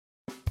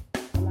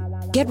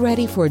Get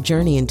ready for a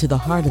journey into the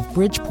heart of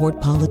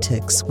Bridgeport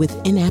politics with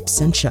In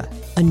Absentia,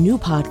 a new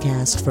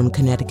podcast from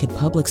Connecticut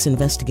Public's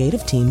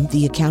investigative team,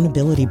 The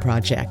Accountability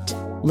Project.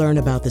 Learn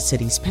about the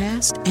city's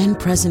past and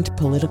present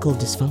political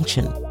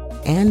dysfunction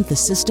and the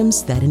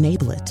systems that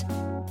enable it.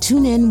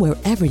 Tune in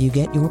wherever you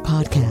get your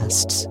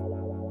podcasts.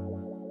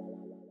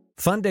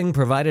 Funding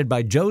provided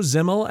by Joe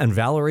Zimmel and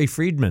Valerie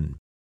Friedman.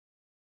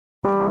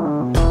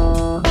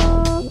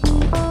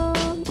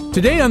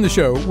 Today on the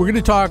show, we're going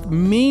to talk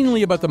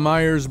mainly about the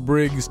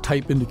Myers-Briggs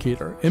Type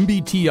Indicator,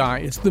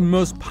 MBTI. It's the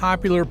most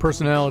popular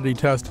personality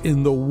test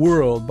in the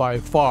world by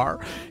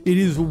far. It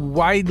is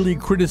widely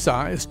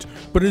criticized,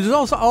 but it is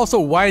also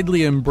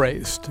widely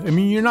embraced. I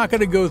mean, you're not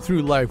going to go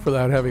through life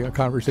without having a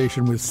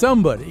conversation with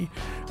somebody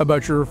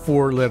about your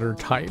four-letter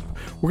type.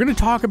 We're going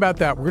to talk about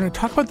that. We're going to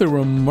talk about the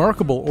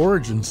remarkable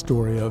origin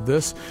story of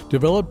this,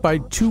 developed by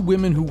two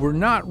women who were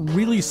not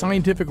really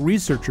scientific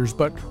researchers,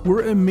 but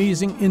were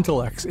amazing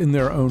intellects in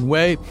their own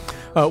way.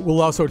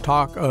 We'll also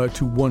talk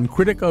to one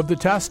critic of the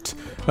test,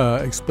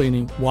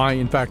 explaining why,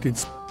 in fact,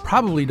 it's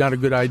probably not a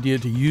good idea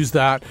to use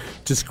that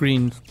to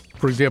screen,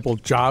 for example,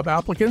 job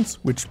applicants,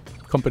 which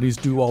companies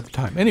do all the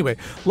time. Anyway,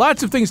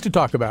 lots of things to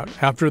talk about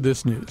after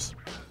this news.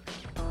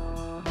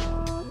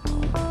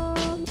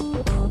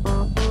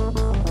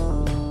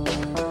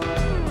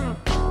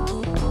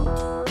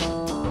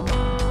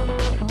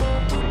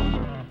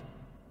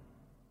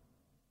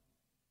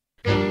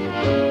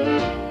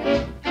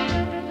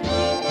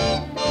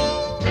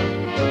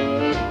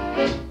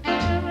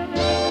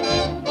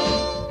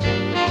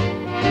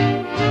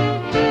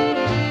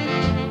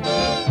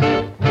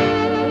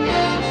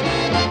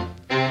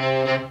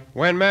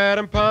 When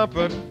Madame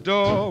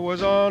Pompadour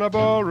was on a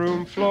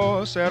ballroom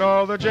floor, said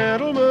all the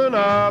gentlemen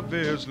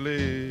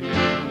obviously,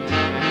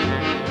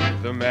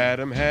 the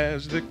Madame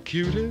has the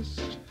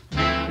cutest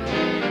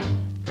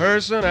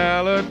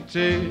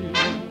personality.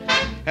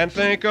 And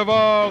think of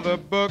all the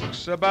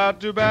books about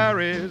Du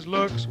Barry's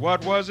looks.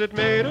 What was it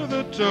made of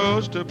the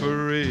toast to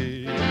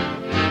Paris?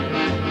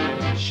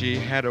 She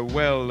had a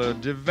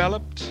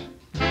well-developed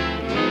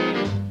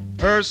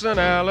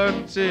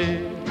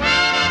personality.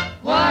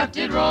 What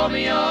did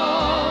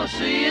Romeo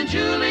see in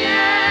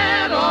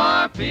Juliet,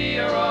 or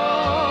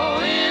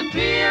Pierrot in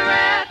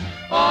Pierrette,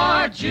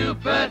 or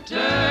Jupiter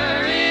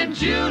in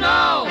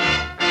Juno?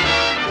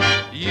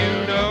 You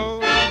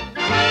know.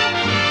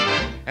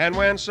 And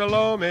when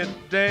Salome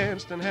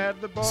danced and had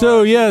the ball.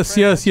 So yes,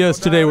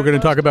 today we're going to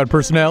talk about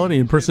personality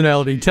and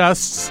personality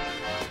tests.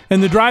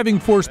 And the driving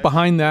force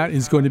behind that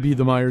is going to be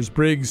the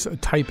Myers-Briggs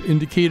Type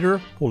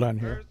Indicator. Hold on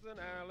here.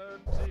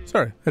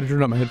 Sorry, I had to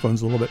turn up my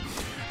headphones a little bit.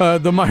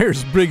 The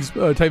Myers-Briggs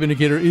Type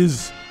Indicator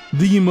is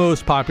the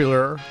most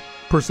popular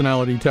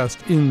personality test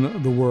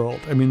in the world.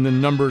 I mean, the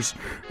numbers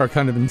are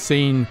kind of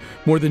insane.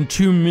 More than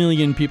 2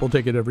 million people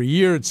take it every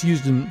year. It's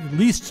used in at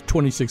least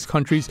 26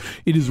 countries.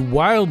 It is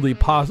wildly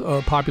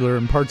popular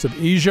in parts of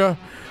Asia.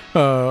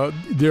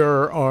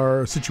 There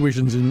are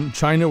situations in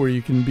China where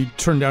you can be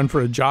turned down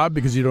for a job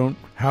because you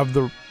have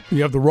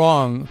the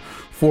wrong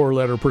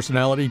four-letter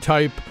personality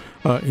type.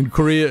 In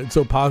Korea, it's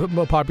so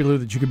popular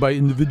that you could buy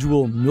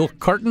individual milk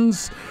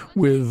cartons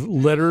with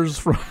letters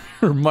from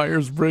your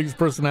Myers-Briggs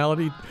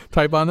personality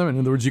type on them. In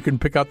other words, you can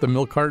pick out the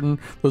milk carton,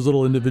 those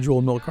little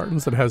individual milk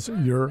cartons that has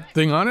your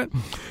thing on it.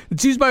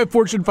 It's used by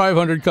Fortune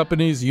 500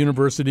 companies,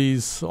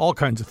 universities, all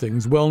kinds of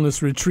things,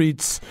 wellness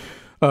retreats.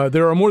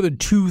 There are more than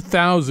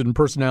 2,000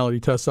 personality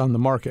tests on the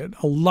market.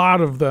 A lot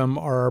of them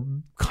are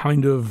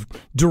kind of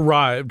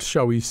derived,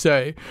 shall we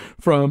say,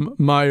 from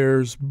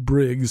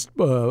Myers-Briggs,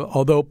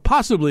 although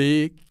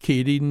possibly,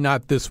 Katie,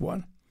 not this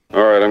one.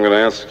 All right, I'm going to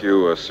ask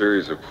you a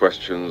series of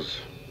questions.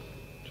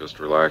 Just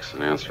relax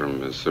and answer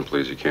them as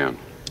simply as you can.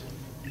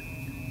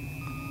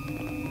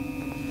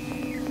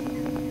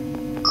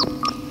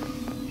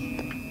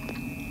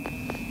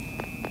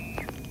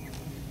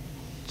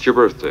 It's your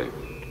birthday.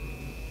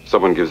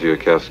 Someone gives you a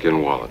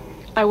calfskin wallet.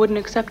 I wouldn't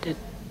accept it.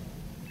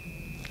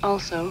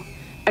 Also,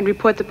 I'd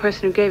report the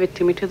person who gave it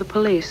to me to the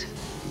police.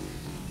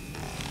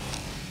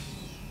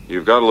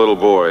 You've got a little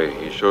boy.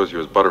 He shows you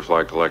his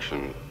butterfly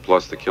collection,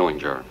 plus the killing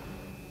jar.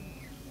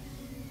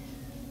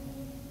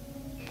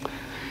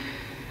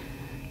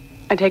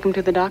 I take him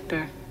to the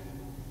doctor.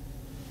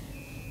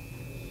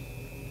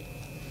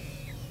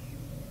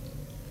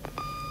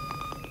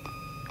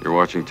 You're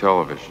watching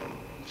television.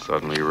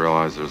 Suddenly you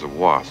realize there's a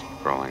wasp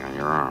crawling on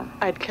your arm.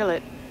 I'd kill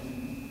it.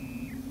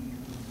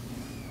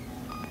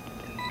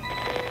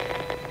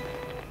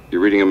 You're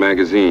reading a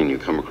magazine. You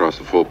come across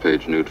a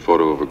full-page nude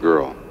photo of a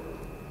girl.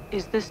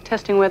 Is this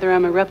testing whether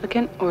I'm a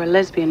replicant or a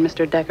lesbian,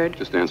 Mr. Deckard?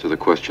 Just answer the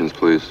questions,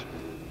 please.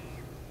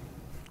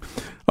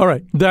 All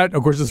right. That,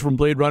 of course, is from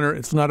Blade Runner.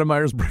 It's not a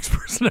Myers-Briggs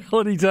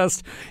personality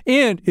test.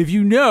 And if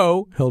you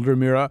know, Hilda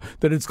Mira,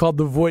 that it's called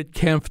the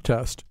Voight-Kampff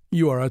test,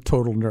 you are a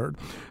total nerd.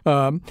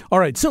 All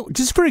right. So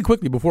just very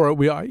quickly before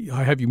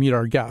I have you meet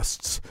our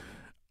guests,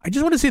 I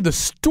just want to say the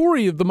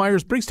story of the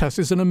Myers-Briggs test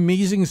is an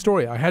amazing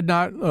story. I had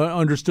not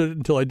understood it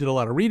until I did a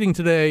lot of reading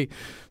today.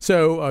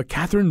 So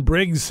Catherine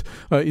Briggs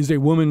is a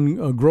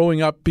woman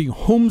growing up being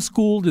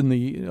homeschooled in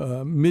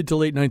the mid to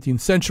late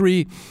 19th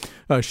century.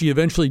 She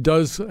eventually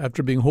does,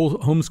 after being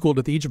homeschooled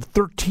at the age of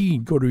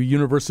 13, go to a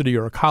university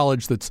or a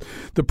college that's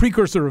the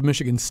precursor of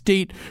Michigan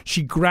State.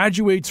 She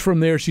graduates from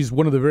there. She's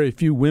one of the very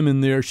few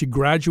women there. She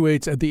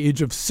graduates at the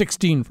age of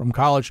 16 from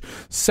college,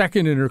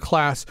 second in her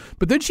class.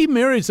 But then she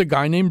marries a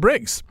guy named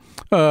Briggs.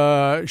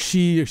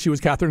 She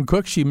was Catherine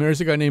Cook. She marries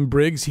a guy named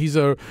Briggs. He's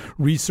a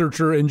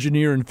researcher,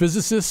 engineer, and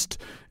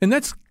physicist. And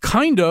that's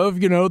kind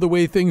of, the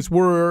way things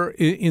were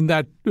in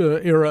that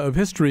era of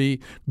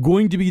history,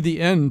 going to be the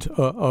end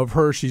of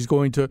her. She's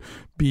going to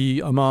be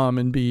a mom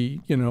and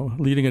be,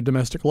 leading a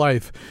domestic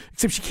life.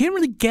 Except she can't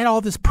really get all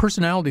this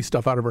personality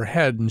stuff out of her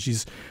head. And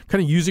she's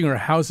kind of using her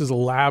house as a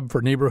lab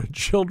for neighborhood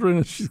children.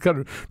 And she's kind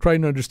of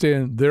trying to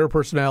understand their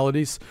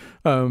personalities.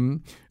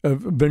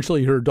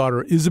 Eventually, her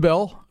daughter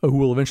Isabel, who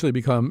will eventually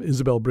become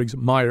Isabel Briggs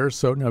Myers.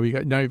 So now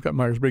you've got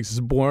Myers-Briggs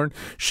is born,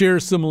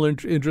 shares similar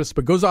interests,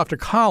 but goes off to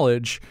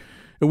college.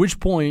 At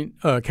which point,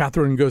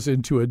 Catherine goes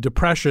into a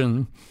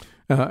depression,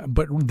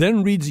 but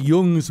then reads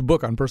Jung's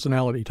book on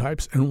personality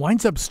types and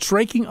winds up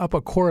striking up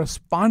a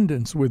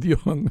correspondence with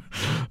Jung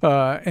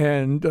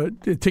and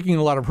taking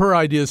a lot of her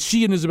ideas.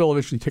 She and Isabel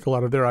eventually take a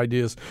lot of their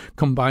ideas,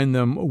 combine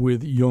them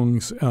with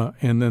Jung's,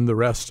 and then the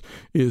rest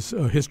is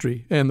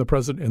history and the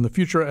present and the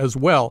future as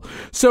well.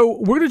 So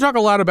we're going to talk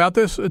a lot about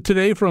this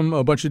today from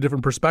a bunch of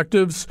different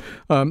perspectives.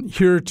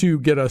 Here to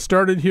get us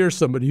started here,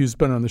 somebody who's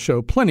been on the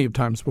show plenty of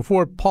times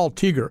before, Paul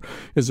Teager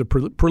is a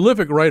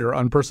prolific writer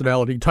on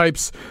personality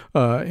types,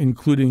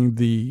 including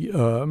the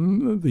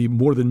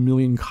more than 1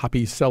 million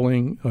copies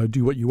selling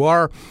Do What You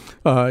Are.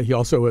 He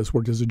also has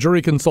worked as a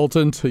jury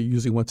consultant,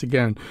 using, once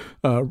again,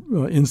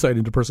 insight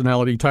into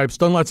personality types,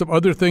 done lots of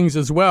other things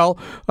as well.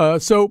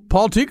 So,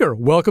 Paul Teager,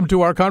 welcome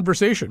to our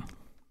conversation.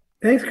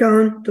 Thanks,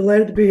 Colin.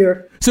 Delighted to be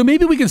here. So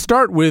maybe we can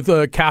start with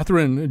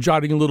Catherine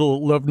jotting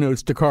little love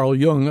notes to Carl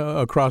Jung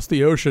across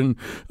the ocean.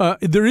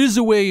 There is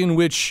a way in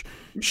which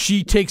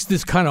she takes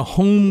this kind of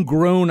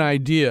homegrown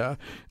idea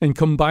and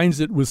combines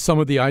it with some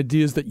of the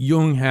ideas that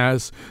Jung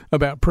has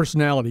about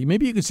personality.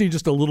 Maybe you could say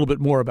just a little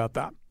bit more about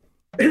that.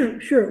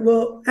 Sure.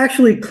 Well,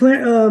 actually,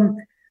 Catherine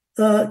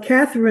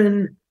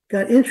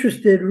got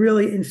interested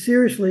really in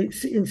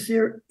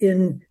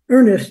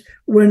earnest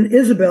when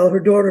Isabel, her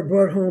daughter,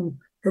 brought home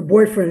her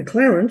boyfriend,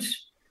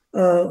 Clarence,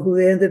 who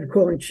they ended up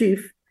calling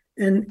Chief.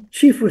 And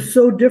Chief was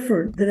so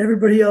different than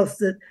everybody else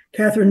that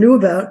Catherine knew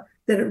about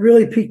that it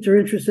really piqued her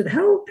interest in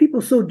how are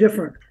people so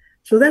different.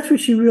 So that's when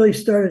she really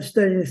started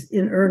studying this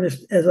in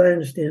earnest, as I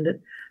understand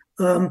it.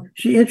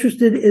 She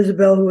interested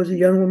Isabel, who was a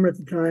young woman at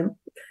the time.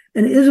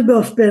 And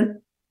Isabel spent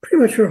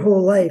pretty much her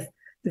whole life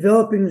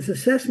developing this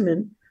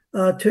assessment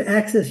to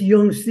access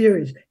Jung's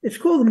theories. It's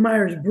called the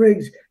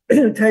Myers-Briggs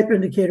type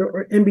indicator,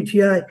 or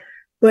MBTI.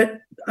 But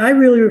I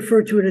really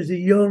refer to it as a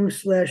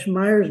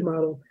Jung/Myers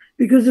model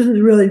because this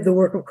is really the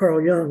work of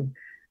Carl Jung.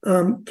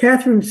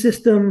 Catherine's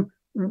system,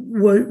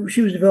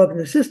 she was developing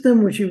a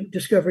system when she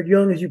discovered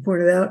Jung, as you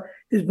pointed out.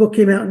 His book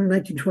came out in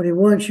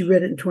 1921. She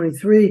read it in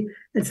 23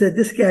 and said,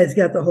 this guy's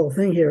got the whole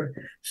thing here.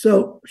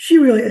 So she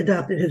really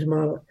adopted his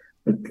model.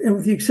 And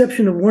with the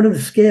exception of one of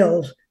the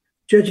scales,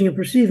 judging and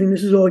perceiving,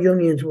 this is all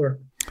Jungian's work.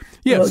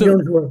 Yeah,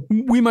 so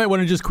we might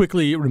want to just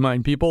quickly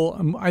remind people,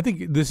 I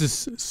think this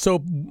is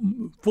so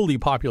fully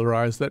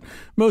popularized that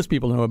most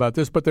people know about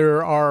this, but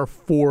there are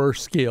 4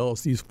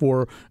 scales, these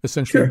 4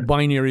 essentially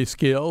binary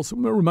scales.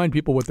 Remind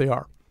people what they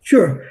are.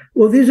 Sure.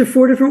 Well, these are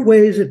 4 different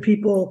ways that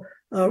people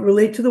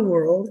relate to the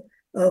world.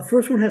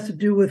 First one has to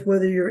do with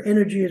whether your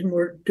energy is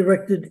more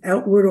directed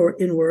outward or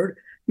inward.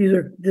 These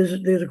are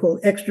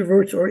called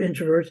extroverts or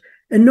introverts.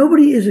 And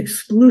nobody is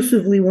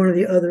exclusively one or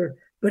the other,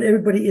 but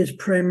everybody is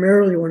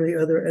primarily one or the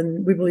other,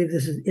 and we believe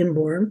this is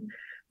inborn.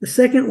 The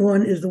second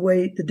one is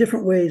the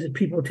different ways that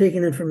people take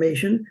in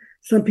information.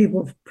 Some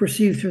people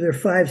perceive through their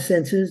 5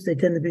 senses. They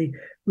tend to be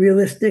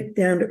realistic,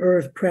 down to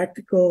earth,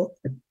 practical,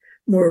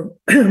 more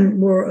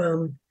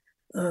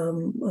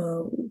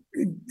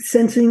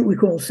sensing. We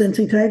call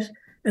sensing types,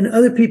 and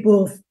other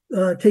people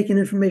take in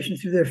information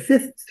through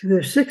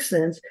their 6th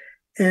sense,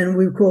 and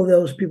we call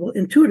those people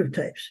intuitive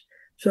types.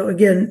 So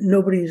again,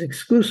 nobody's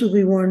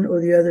exclusively one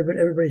or the other, but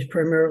everybody's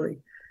primarily.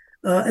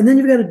 And then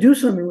you've got to do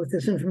something with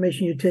this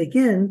information you take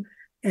in.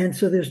 And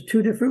so there's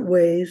 2 different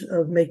ways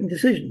of making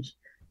decisions.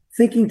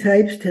 Thinking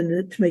types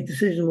tend to make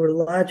decisions more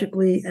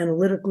logically,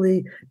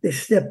 analytically. They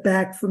step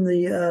back from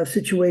the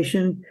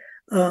situation,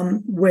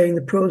 weighing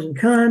the pros and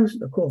cons.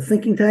 They're called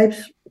thinking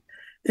types.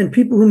 And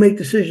people who make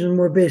decisions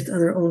more based on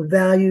their own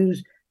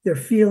values, their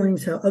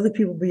feelings, how other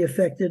people be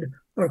affected,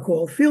 are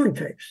called feeling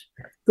types.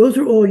 Those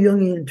are all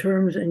Jungian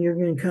terms and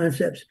Jungian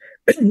concepts.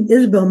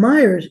 Isabel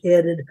Myers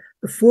added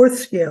the 4th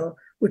scale,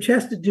 which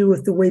has to do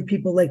with the way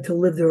people like to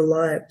live their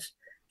lives.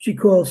 She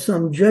calls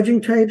some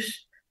judging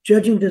types.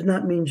 Judging does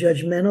not mean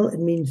judgmental. It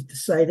means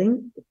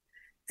deciding.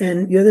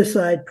 and the other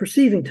side,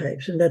 perceiving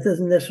types. And that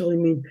doesn't necessarily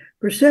mean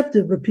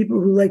perceptive, but people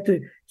who like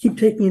to keep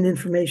taking in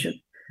information.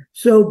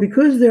 So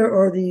because there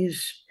are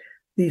these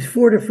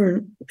 4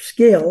 different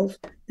scales,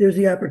 there's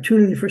the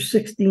opportunity for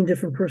 16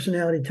 different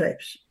personality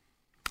types.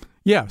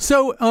 Yeah.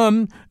 So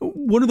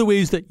one of the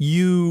ways that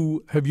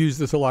you have used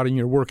this a lot in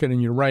your work and in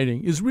your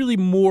writing is really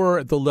more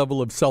at the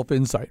level of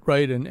self-insight,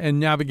 right? And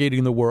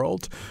navigating the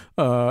world.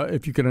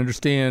 If you can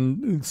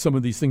understand some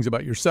of these things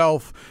about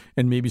yourself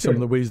and maybe some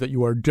of the ways that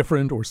you are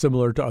different or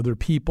similar to other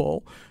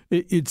people,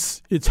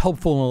 it's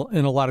helpful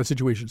in a lot of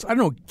situations. I don't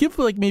know, give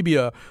like maybe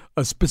a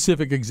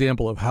specific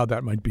example of how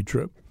that might be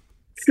true.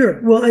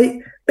 Sure. Well, I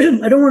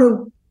don't want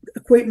to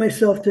equate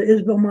myself to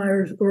Isabel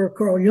Myers or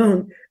Carl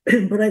Jung,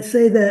 but I'd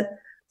say that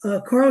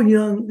Carl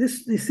Jung, the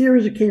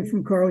theories that came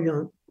from Carl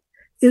Jung,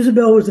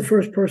 Isabel was the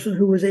first person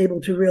who was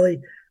able to really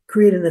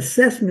create an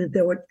assessment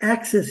that would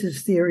access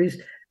his theories,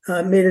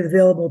 made it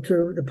available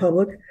to the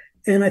public.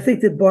 And I think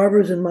that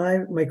Barbara's and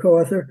my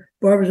co-author,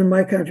 Barbara's and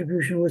my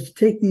contribution was to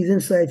take these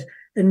insights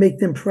and make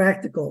them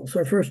practical. So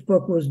our first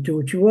book was Do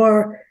What You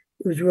Are.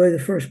 It was really the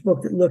first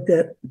book that looked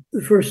at,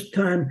 the first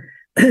time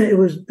it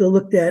was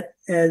looked at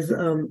as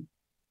how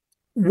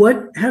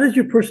does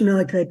your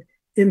personality type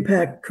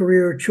impact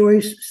career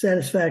choice,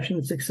 satisfaction,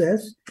 and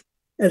success.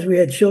 As we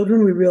had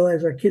children, we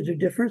realized our kids are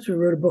different. So we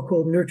wrote a book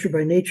called Nurture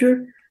by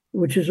Nature,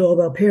 which is all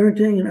about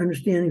parenting and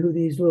understanding who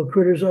these little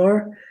critters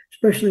are,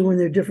 especially when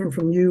they're different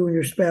from you and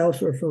your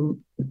spouse or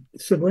from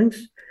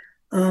siblings.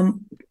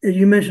 As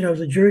you mentioned, I was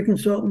a jury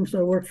consultant, so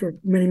I worked for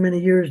many, many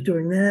years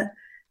doing that.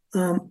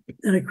 And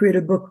I wrote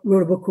a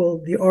book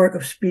called The Art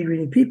of Speed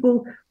Reading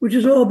People, which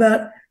is all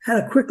about how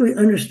to quickly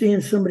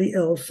understand somebody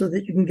else so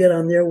that you can get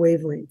on their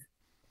wavelength.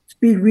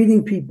 Speed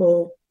reading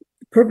people,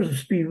 the purpose of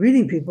speed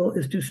reading people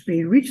is to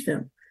speed reach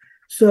them.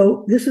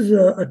 So this is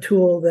a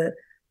tool that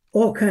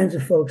all kinds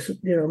of folks,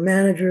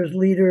 managers,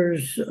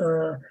 leaders,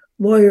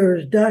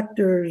 lawyers,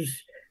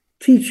 doctors,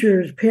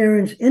 teachers,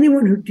 parents,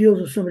 anyone who deals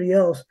with somebody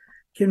else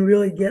can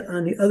really get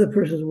on the other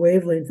person's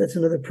wavelength. That's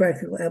another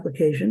practical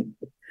application.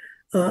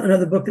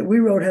 Another book that we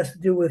wrote has to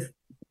do with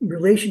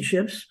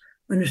relationships,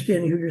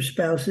 understanding who your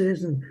spouse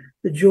is and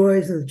the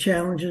joys and the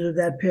challenges of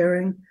that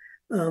pairing.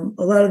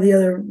 A lot of the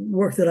other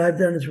work that I've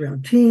done is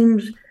around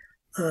teams.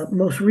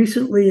 Most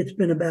recently, it's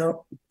been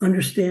about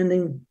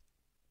understanding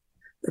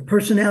the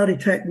personality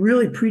type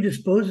really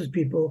predisposes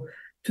people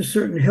to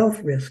certain health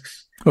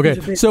risks.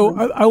 Okay, so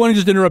I want to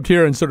just interrupt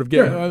here and sort of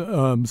get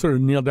sort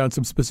of nail down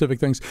some specific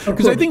things,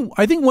 because I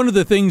think one of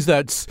the things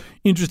that's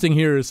interesting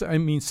here is,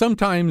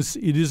 sometimes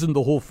it isn't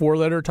the whole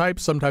 4-letter type.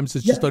 Sometimes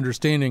it's just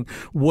understanding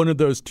one of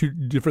those 2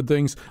 different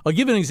things. I'll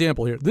give an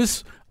example here.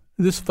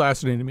 This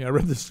fascinated me. I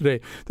read this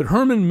today, that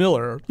Herman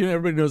Miller,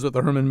 everybody knows what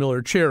the Herman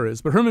Miller chair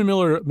is, but Herman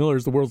Miller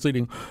is the world's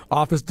leading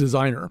office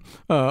designer,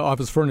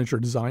 office furniture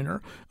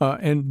designer.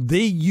 And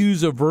they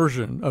use a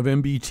version of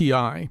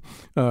MBTI,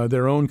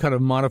 their own kind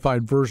of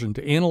modified version,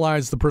 to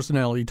analyze the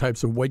personality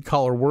types of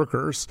white-collar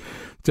workers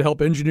to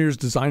help engineers,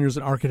 designers,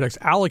 and architects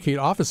allocate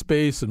office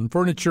space and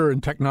furniture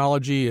and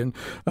technology. And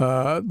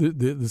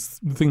this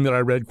thing that I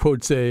read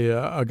quotes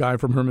a guy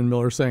from Herman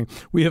Miller saying,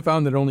 "We have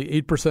found that only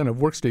 8% of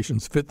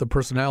workstations fit the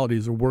personalities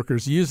of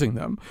workers using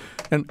them."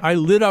 And I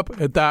lit up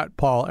at that,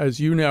 Paul. As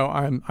you know,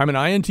 I'm an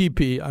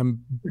INTP.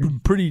 I'm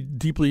pretty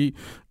deeply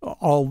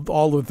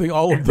all of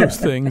those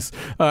things,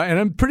 and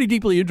I'm pretty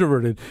deeply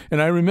introverted.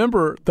 And I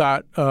remember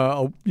that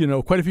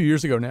quite a few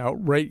years ago now,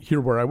 right here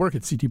where I work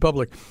at CT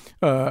Public,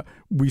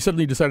 we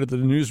suddenly decided that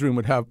the newsroom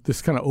would have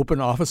this kind of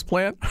open office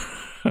plan,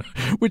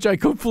 which I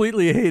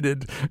completely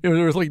hated.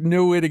 There was like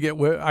no way to get.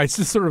 I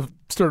just sort of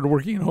started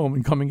working at home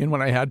and coming in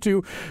when I had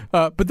to.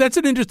 But that's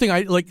an interesting.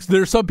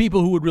 There are some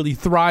people who would really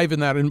thrive in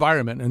that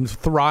environment and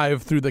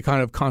thrive through the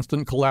kind of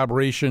constant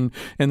collaboration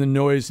and the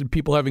noise and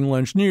people having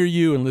lunch near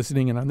you and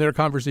listening in on their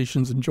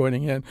conversations and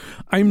joining in.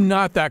 I'm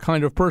not that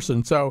kind of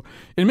person, so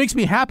it makes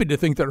me happy to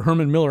think that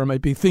Herman Miller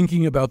might be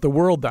thinking about the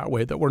world that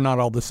way, that we're not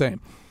all the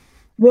same.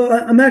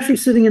 Well, I'm actually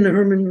sitting in the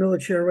Herman Miller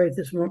chair right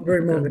this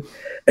very moment,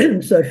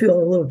 so I feel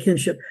a little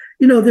kinship.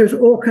 There's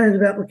all kinds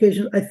of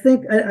applications. I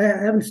think I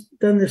haven't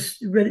done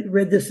this,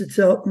 read this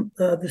itself,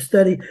 the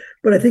study,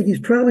 but I think he's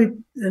probably,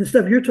 and the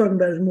stuff you're talking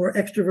about is more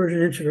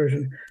extroversion,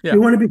 introversion. Yeah. Do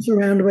you want to be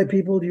surrounded by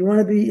people? Do you want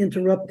to be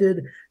interrupted?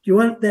 Do you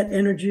want that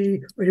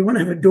energy, or do you want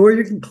to have a door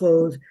you can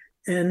close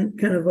and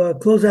kind of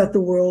close out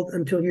the world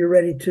until you're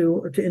ready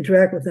to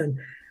interact with them?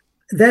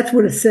 That's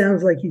what it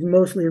sounds like he's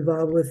mostly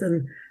involved with,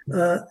 and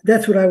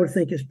that's what I would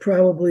think is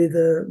probably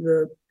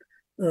the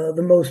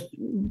most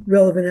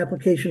relevant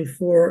application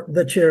for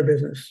the chair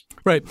business.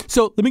 Right.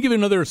 So let me give you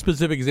another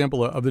specific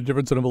example of the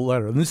difference in a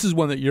letter, and this is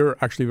one that you're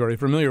actually very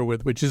familiar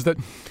with, which is that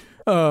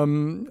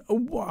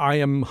I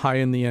am high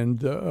in the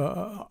end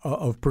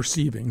of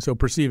perceiving. So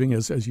perceiving,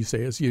 as you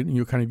say, is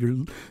you kind of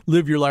you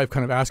live your life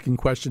kind of asking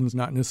questions,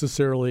 not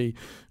necessarily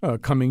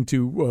coming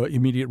to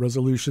immediate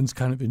resolutions,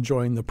 kind of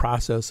enjoying the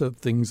process of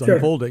things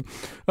unfolding.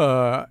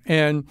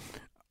 And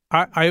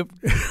I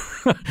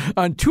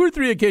on 2 or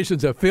 3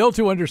 occasions have failed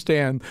to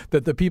understand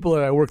that the people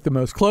that I work the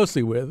most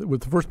closely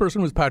with the first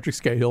person was Patrick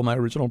Scahill, my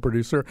original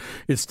producer.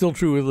 It's still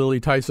true with Lily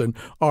Tyson,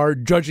 are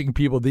judging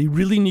people. They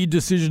really need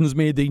decisions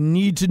made. They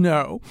need to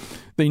know.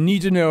 They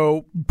need to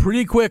know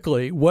pretty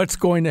quickly what's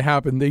going to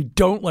happen. They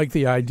don't like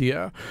the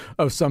idea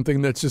of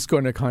something that's just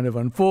going to kind of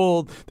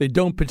unfold. They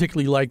don't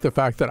particularly like the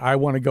fact that I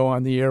want to go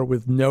on the air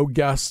with no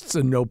guests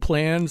and no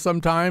plan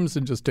sometimes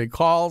and just take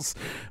calls.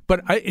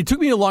 But it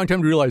took me a long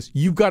time to realize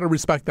you've got to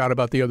respect that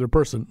about the other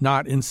person,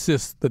 not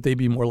insist that they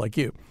be more like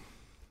you.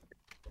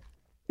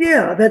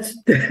 Yeah, that's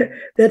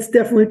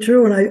definitely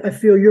true, and I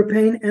feel your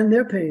pain and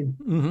their pain,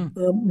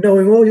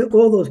 knowing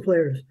all those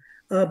players.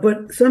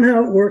 But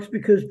somehow it works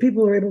because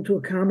people are able to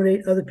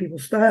accommodate other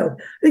people's styles.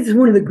 I think it's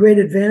one of the great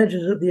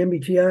advantages of the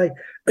MBTI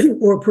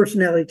or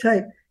personality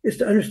type is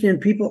to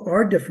understand people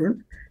are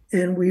different,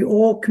 and we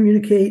all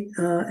communicate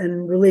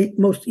and relate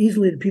most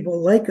easily to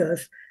people like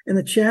us. And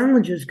the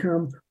challenges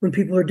come when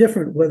people are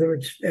different, whether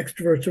it's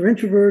extroverts or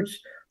introverts,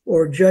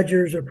 or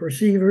judgers or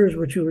perceivers,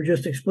 which you were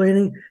just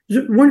explaining.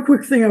 There's one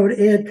quick thing I would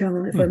add,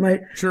 Colin, if I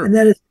might, sure. And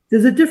that is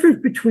there's a difference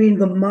between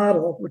the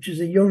model, which is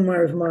a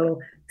Young-Myers model,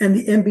 and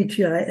the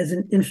MBTI as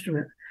an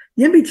instrument.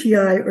 The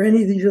MBTI or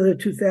any of these other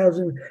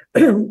 2,000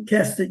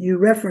 tests that you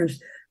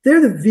referenced, they're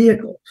the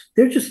vehicles.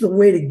 They're just the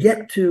way to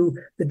get to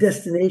the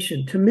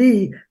destination. To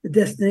me, the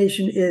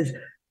destination is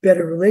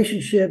better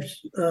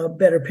relationships,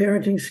 better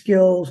parenting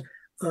skills,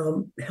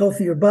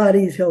 healthier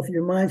bodies,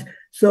 healthier minds.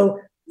 So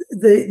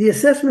the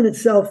assessment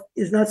itself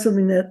is not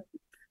something that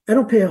I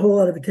don't pay a whole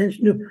lot of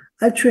attention to.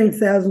 I've trained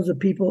thousands of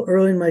people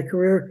early in my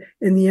career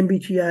in the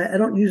MBTI. I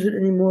don't use it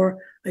anymore.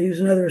 I use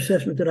another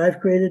assessment that I've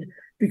created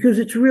because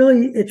it's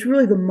really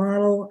the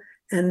model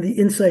and the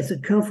insights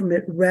that come from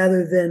it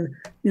rather than,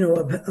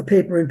 a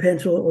paper and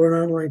pencil or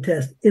an online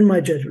test, in my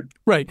judgment.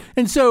 Right.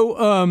 And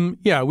so,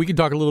 we can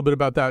talk a little bit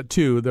about that,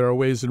 too. There are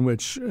ways in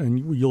which,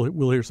 and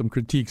we'll hear some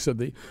critiques of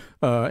the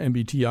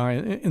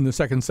MBTI in the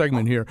second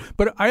segment here.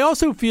 But I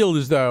also feel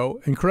as though,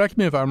 and correct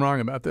me if I'm wrong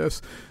about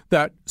this,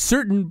 that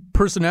certain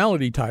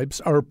personality types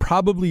are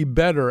probably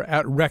better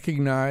at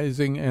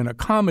recognizing and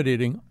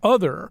accommodating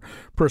other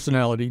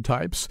personality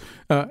types.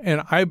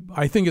 And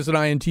I think as an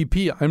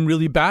INTP, I'm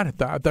really bad at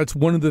that. That's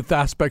one of the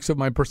aspects of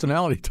my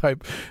personality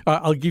type.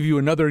 I'll give you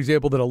another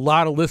example that a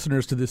lot of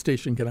listeners to this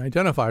station can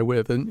identify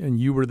with, and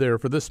you were there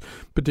for this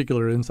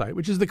particular insight,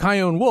 which is the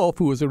Kyone Wolf,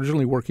 who was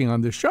originally working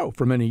on this show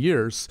for many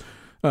years.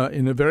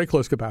 In a very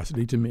close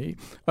capacity to me,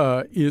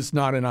 is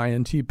not an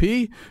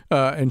INTP,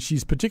 and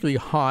she's particularly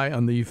high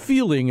on the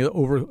feeling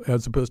over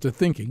as opposed to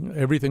thinking.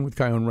 Everything with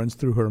Kyone runs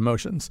through her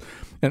emotions,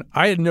 and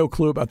I had no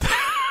clue about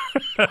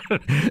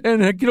that,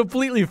 and I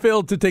completely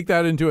failed to take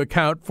that into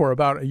account for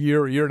about a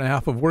year and a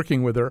half of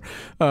working with her.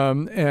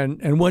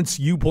 And once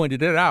you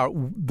pointed it out,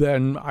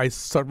 then I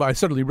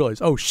suddenly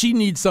realized, oh, she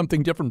needs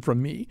something different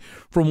from me,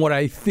 from what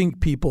I think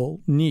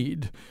people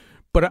need.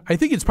 But I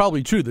think it's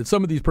probably true that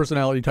some of these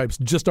personality types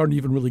just aren't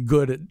even really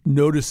good at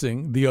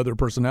noticing the other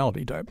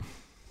personality type.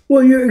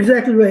 Well, you're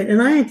exactly right. And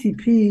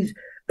INTPs,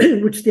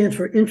 which stands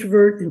for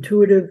introvert,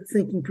 intuitive,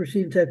 thinking,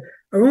 perceived type,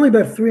 are only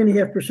about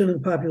 3.5%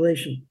 of the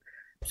population.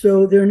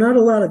 So there are not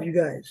a lot of you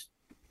guys.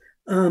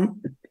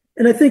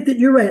 And I think that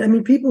you're right. I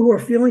mean, people who are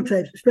feeling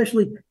types,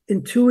 especially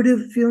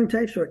intuitive feeling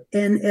types or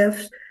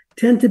NFs,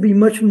 tend to be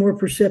much more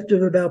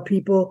perceptive about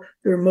people,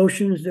 their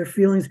emotions, their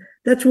feelings.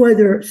 That's why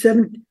there are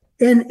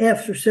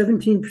NFs are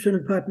 17% of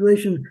the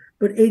population,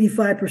 but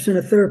 85%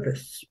 of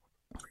therapists,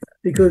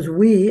 because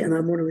we, and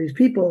I'm one of these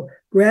people,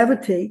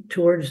 gravitate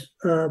towards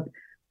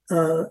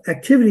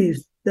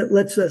activities that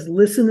lets us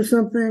listen to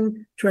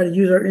something, try to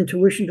use our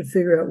intuition to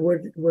figure out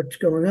what's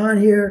going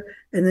on here,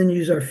 and then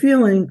use our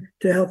feeling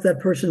to help that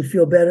person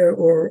feel better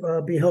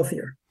or be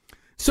healthier.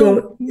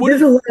 So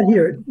there's a lot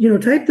here.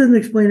 Type doesn't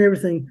explain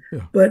everything,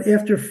 but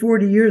after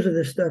 40 years of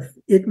this stuff,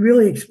 it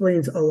really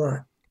explains a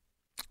lot.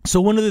 So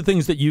one of the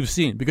things that you've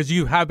seen, because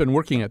you have been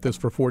working at this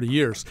for 40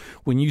 years,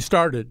 when you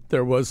started,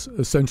 there was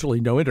essentially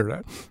no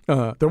internet.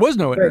 There was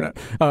no internet.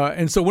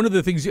 And so one of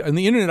the things, and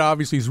the internet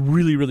obviously is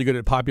really, really good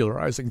at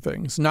popularizing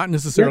things, not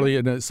necessarily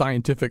in a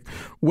scientific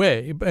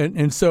way.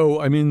 And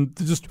so, I mean,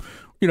 just...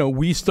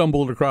 we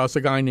stumbled across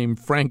a guy named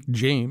Frank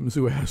James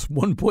who has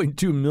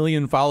 1.2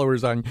 million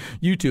followers on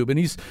YouTube. And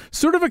he's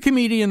sort of a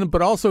comedian,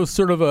 but also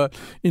sort of a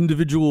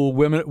individual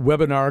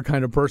webinar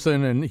kind of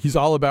person. And he's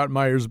all about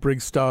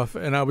Myers-Briggs stuff.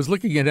 And I was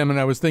looking at him and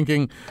I was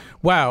thinking,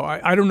 wow,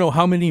 I don't know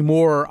how many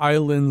more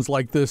islands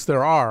like this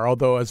there are.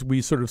 Although as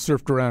we sort of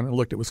surfed around and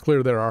looked, it was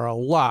clear there are a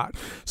lot.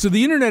 So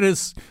the internet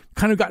has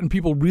kind of gotten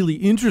people really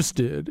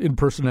interested in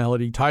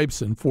personality types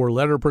and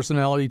 4-letter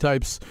personality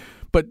types,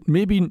 but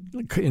maybe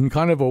in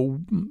kind of a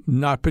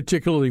not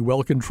particularly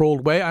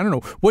well-controlled way. I don't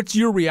know. What's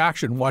your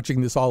reaction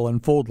watching this all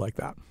unfold like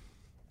that?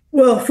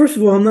 Well, first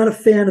of all, I'm not a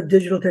fan of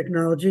digital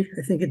technology.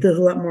 I think it does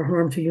a lot more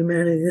harm to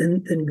humanity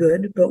than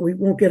good, but we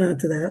won't get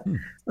onto that.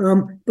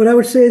 But I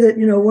would say that,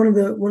 one of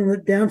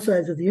the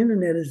downsides of the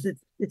internet is that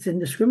it's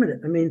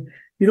indiscriminate. I mean,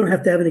 you don't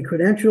have to have any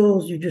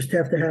credentials. You just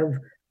have to have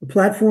a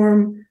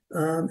platform.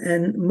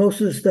 And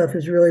most of the stuff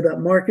is really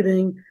about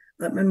marketing.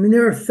 I mean,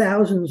 there are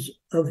thousands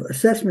of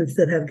assessments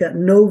that have got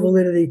no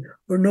validity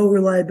or no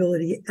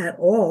reliability at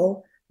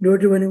all, nor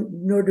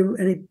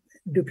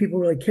do people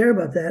really care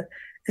about that.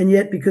 And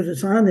yet, because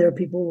it's on there,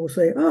 people will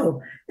say,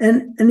 oh,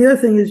 and the other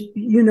thing is,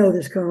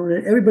 this,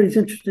 Colin, everybody's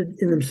interested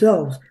in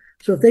themselves.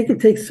 So if they can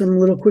take some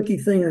little quickie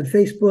thing on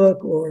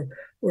Facebook or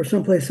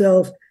someplace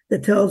else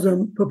that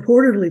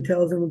purportedly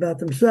tells them about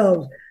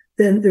themselves,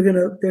 then they're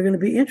gonna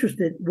be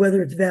interested,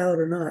 whether it's valid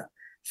or not.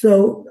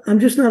 So I'm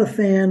just not a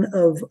fan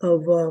of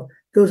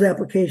those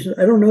applications.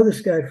 I don't know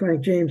this guy,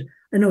 Frank James.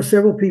 I know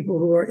several people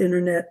who are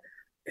internet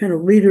kind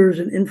of leaders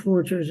and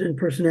influencers in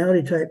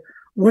personality type.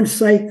 One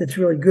site that's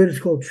really good is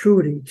called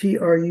Truity,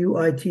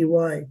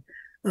 Truity,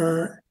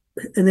 and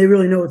they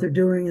really know what they're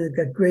doing, and they've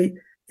got great,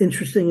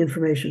 interesting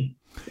information.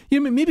 Yeah,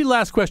 maybe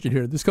last question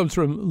here. This comes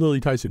from Lily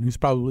Tyson, who's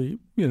probably,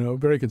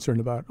 very concerned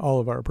about all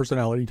of our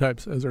personality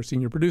types as our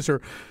senior producer.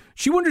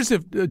 She wonders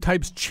if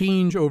types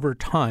change over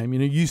time.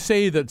 You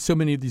say that so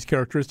many of these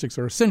characteristics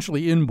are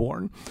essentially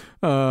inborn.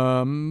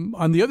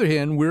 On the other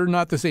hand, we're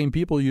not the same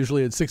people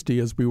usually at 60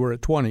 as we were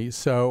at 20.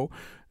 So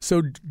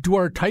do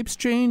our types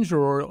change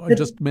or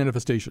just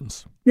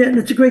manifestations? Yeah, and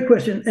it's a great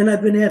question. And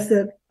I've been asked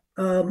that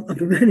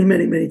many,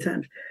 many, many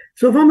times.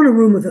 So if I'm in a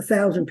room with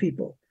 1,000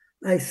 people,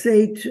 I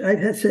say, I've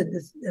had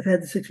this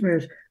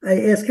experience.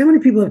 I ask how many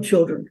people have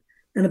children,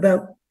 and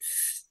about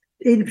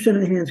 80% of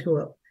the hands go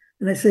up.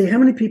 And I say,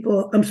 about 70%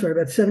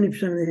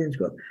 of the hands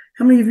go up.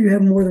 How many of you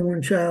have more than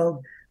one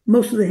child?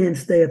 Most of the hands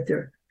stay up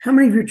there. How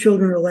many of your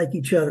children are like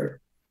each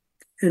other?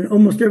 And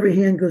almost every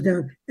hand goes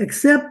down,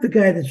 except the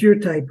guy that's your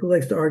type who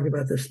likes to argue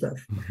about this stuff,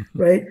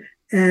 right?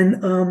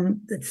 And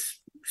it's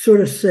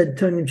sort of said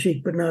tongue in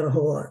cheek, but not a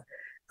whole lot.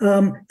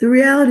 The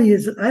reality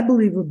is, I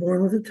believe we're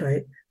born with a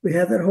type. We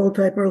have that whole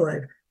type our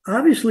life.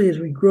 Obviously, as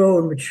we grow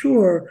and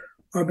mature,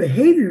 our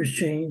behaviors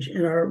change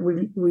and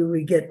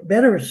we get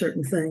better at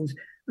certain things.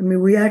 I mean,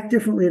 we act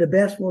differently at a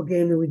basketball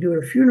game than we do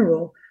at a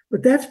funeral,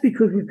 but that's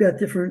because we've got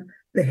different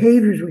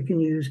behaviors we can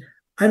use.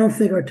 I don't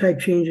think our type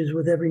changes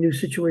with every new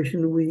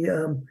situation we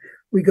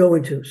go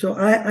into. So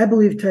I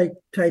believe type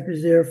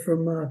is there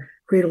from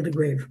cradle to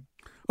grave.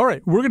 All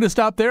right, we're going to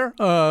stop there,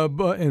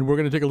 and we're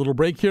going to take a little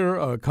break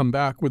here, come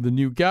back with a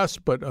new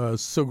guest, but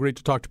so great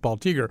to talk to Paul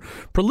Teager,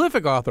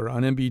 prolific author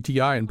on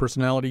MBTI and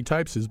personality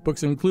types. His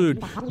books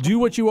include Do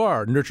What You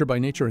Are, Nurture by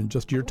Nature, and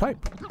Just Your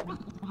Type.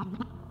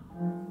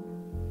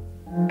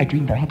 I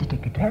dreamed I had to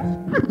take a test.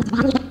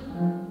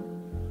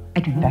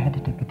 I dreamed I had to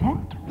take a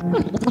test.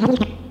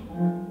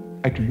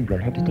 I dreamed I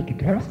had to take a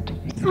test.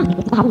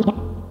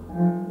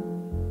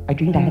 I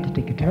dreamed I had to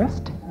take a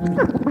test.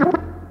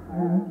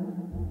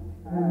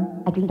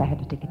 I dreamed I had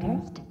to take a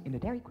test in a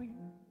Dairy Queen.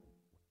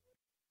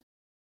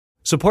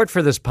 Support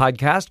for this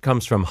podcast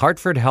comes from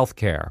Hartford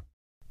Healthcare.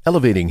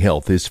 Elevating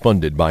Health is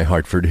funded by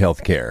Hartford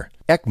Healthcare.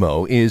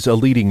 ECMO is a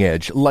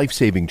leading-edge,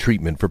 life-saving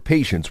treatment for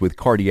patients with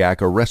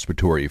cardiac or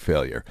respiratory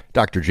failure.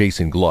 Dr.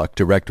 Jason Gluck,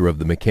 director of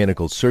the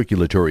Mechanical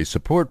Circulatory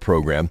Support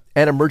Program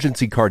and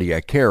Emergency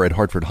Cardiac Care at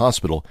Hartford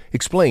Hospital,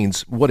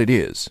 explains what it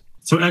is.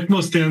 So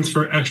ECMO stands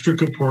for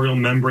extracorporeal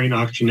membrane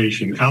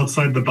oxygenation,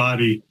 outside the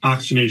body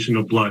oxygenation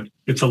of blood.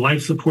 It's a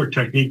life support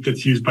technique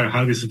that's used by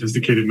highly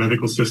sophisticated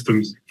medical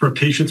systems for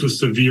patients with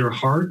severe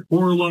heart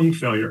or lung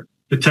failure.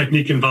 The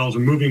technique involves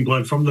removing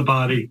blood from the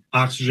body,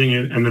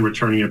 oxygenating it, and then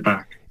returning it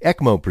back.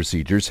 ECMO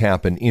procedures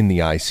happen in the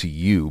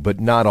ICU, but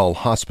not all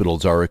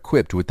hospitals are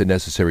equipped with the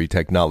necessary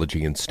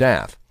technology and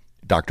staff.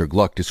 Dr.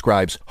 Gluck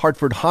describes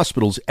Hartford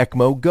Hospital's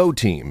ECMO Go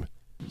team.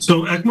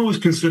 So ECMO is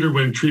considered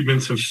when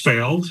treatments have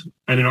failed.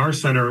 And in our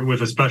center,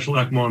 with a special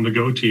ECMO on the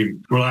Go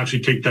team, we'll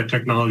actually take that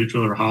technology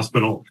to their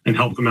hospital and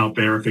help them out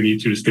there if they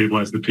need to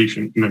stabilize the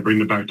patient and then bring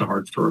them back to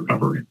Hartford for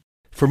recovery.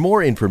 For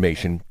more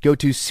information, go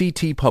to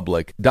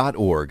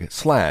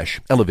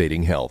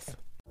ctpublic.org/elevatinghealth.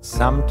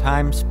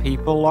 Sometimes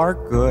people are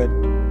good,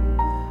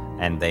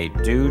 and they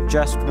do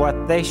just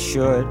what they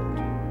should.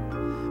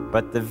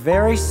 But the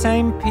very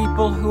same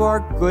people who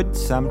are good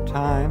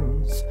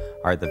sometimes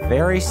are the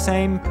very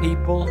same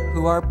people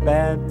who are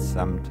bad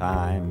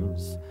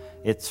sometimes.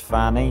 It's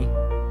funny,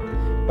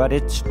 but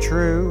it's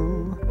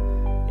true.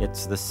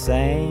 It's the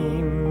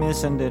same,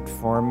 isn't it,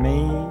 for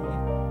me?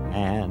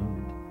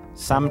 And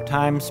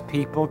sometimes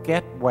people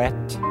get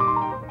wet,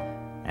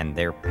 and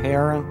their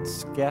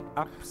parents get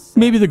upset.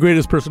 Maybe the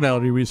greatest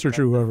personality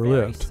researcher who ever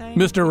lived,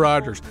 Mr.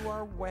 Rogers.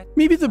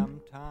 Maybe the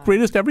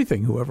greatest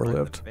everything who ever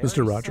lived,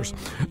 Mr. Rogers.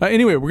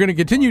 Anyway, we're going to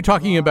continue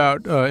talking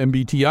about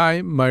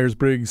MBTI,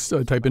 Myers-Briggs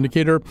type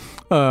indicator.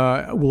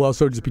 We'll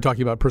also just be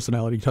talking about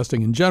personality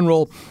testing in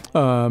general.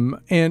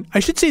 And I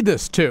should say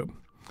this, too.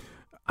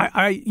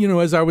 I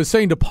as I was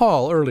saying to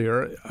Paul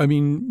earlier, I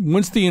mean,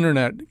 once the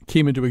internet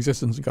came into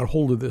existence and got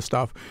hold of this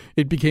stuff,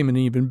 it became an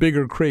even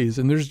bigger craze.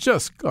 And there's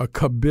just a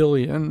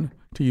kabillion,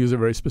 to use a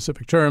very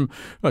specific term,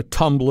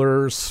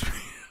 tumblers,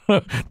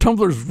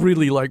 Tumblr's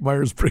really like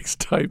Myers-Briggs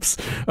types.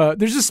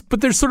 There's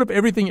sort of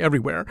everything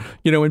everywhere,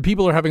 and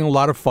people are having a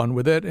lot of fun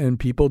with it, and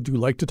people do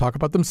like to talk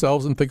about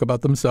themselves and think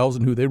about themselves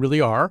and who they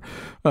really are,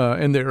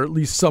 and they're at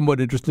least somewhat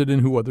interested in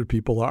who other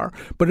people are.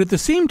 But at the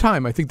same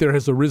time, I think there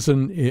has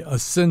arisen a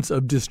sense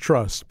of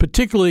distrust,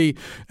 particularly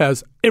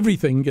as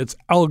everything gets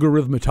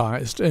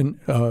algorithmatized. And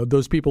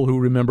those people who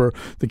remember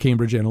the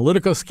Cambridge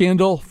Analytica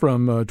scandal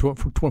from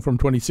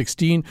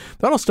 2016,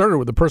 that all started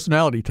with a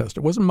personality test.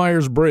 It wasn't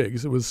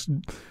Myers-Briggs. It was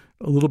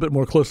a little bit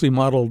more closely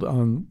modeled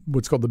on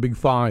what's called the Big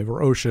Five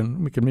or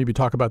Ocean. We can maybe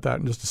talk about that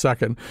in just a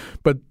second.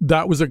 But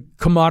that was a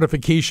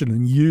commodification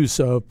and use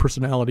of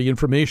personality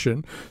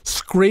information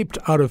scraped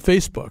out of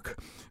Facebook.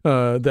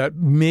 That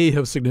may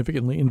have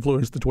significantly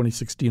influenced the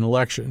 2016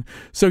 election.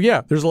 So,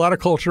 yeah, there's a lot of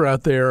culture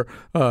out there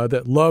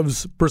that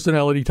loves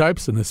personality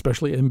types, and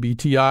especially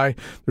MBTI.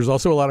 There's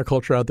also a lot of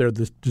culture out there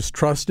that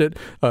distrust it.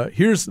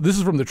 This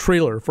is from the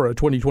trailer for a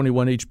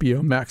 2021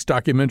 HBO Max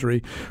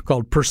documentary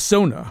called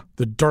Persona,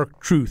 The Dark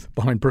Truth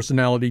Behind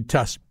Personality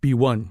Test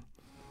B1.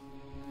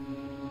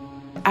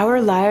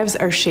 Our lives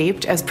are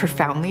shaped as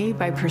profoundly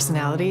by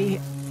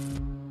personality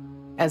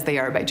as they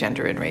are by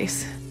gender and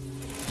race.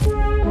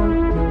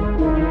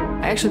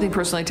 I actually think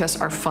personality tests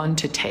are fun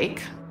to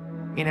take,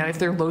 if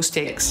they're low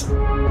stakes.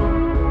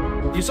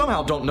 You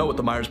somehow don't know what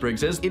the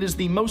Myers-Briggs is. It is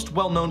the most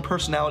well-known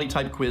personality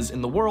type quiz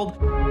in the world.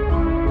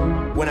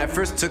 When I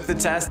first took the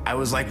test, I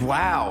was like,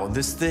 wow,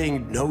 this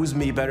thing knows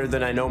me better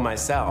than I know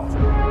myself.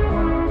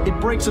 It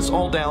breaks us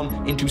all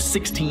down into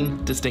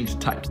 16 distinct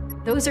types.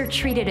 Those are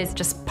treated as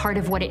just part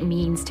of what it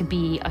means to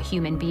be a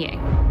human being.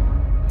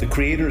 The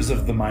creators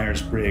of the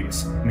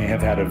Myers-Briggs may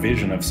have had a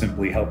vision of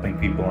simply helping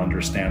people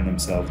understand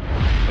themselves,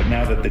 but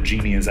now that the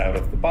genie is out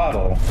of the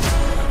bottle,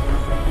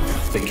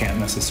 they can't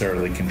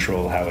necessarily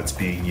control how it's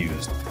being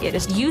used. It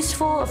is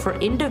useful for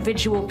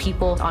individual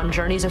people on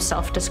journeys of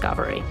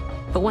self-discovery,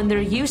 but when they're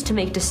used to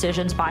make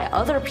decisions by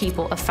other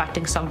people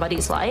affecting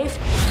somebody's life,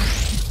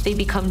 they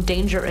become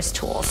dangerous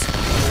tools.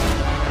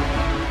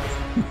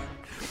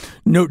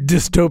 Note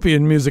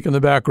dystopian music in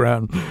the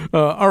background.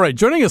 All right,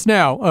 joining us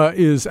now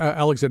is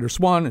Alexander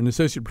Swan, an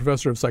associate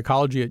professor of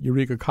psychology at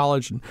Eureka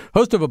College and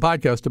host of a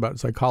podcast about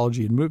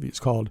psychology and movies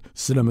called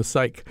Cinema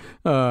Psych.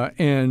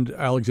 And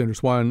Alexander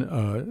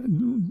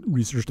Swan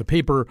researched a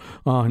paper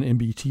on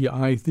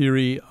MBTI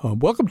theory.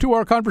 Welcome to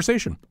our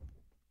conversation.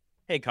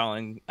 Hey,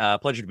 Colin.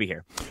 Pleasure to be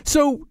here.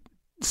 So,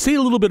 say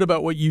a little bit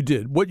about what you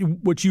did.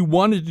 What you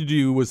wanted to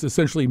do was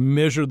essentially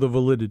measure the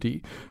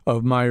validity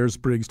of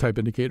Myers-Briggs type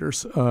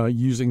indicators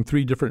using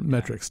 3 different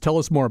metrics. Tell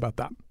us more about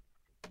that.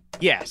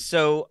 Yeah.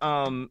 So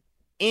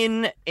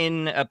in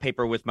a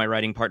paper with my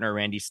writing partner,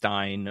 Randy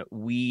Stein,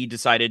 we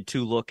decided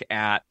to look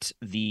at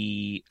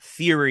the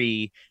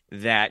theory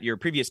that your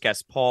previous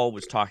guest, Paul,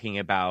 was talking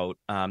about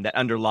that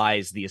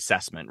underlies the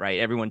assessment, right?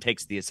 Everyone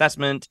takes the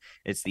assessment.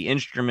 It's the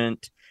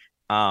instrument.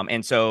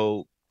 And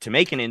so to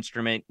make an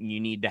instrument, you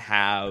need to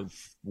have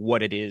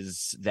what it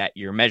is that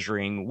you're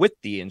measuring with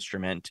the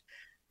instrument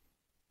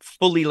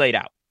fully laid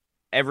out.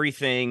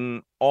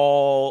 Everything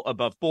all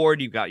above board.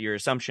 You've got your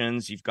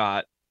assumptions. You've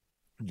got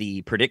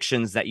the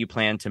predictions that you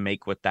plan to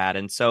make with that.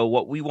 And so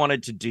what we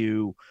wanted to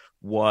do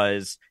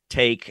was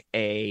take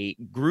a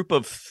group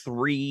of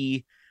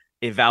 3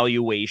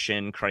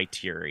 evaluation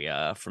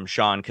criteria from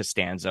Sean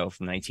Costanzo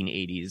from the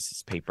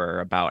 1980s paper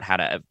about how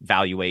to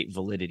evaluate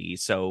validity.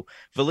 So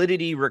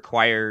validity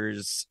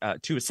requires,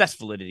 to assess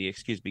validity,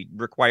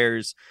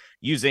 requires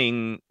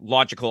using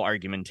logical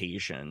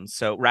argumentation.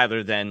 So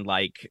rather than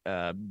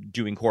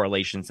doing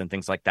correlations and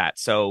things like that.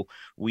 So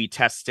we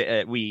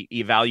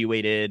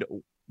evaluated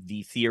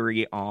the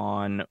theory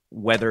on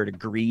whether it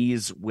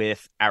agrees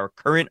with our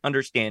current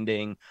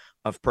understanding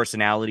of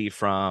personality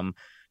from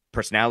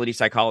personality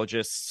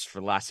psychologists for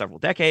the last several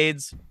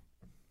decades,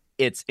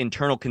 its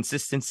internal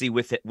consistency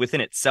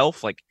within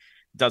itself,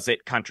 does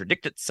it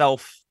contradict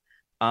itself?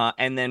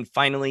 And then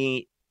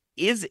finally,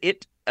 is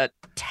it a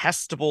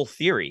testable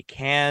theory?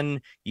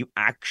 Can you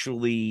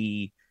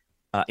actually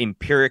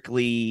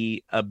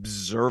empirically,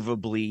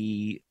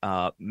 observably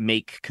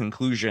make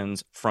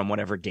conclusions from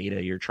whatever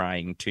data you're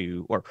trying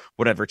to, or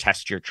whatever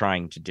test you're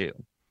trying to do?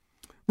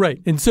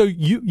 Right. And so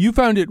you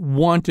found it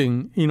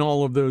wanting in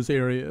all of those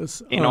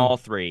areas. In all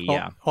 3,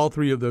 yeah. All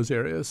 3 of those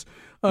areas.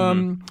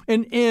 And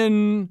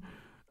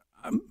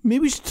maybe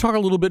we should talk a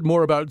little bit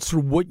more about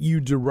sort of what you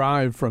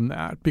derive from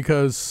that,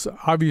 because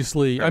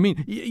obviously, I mean,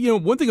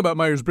 one thing about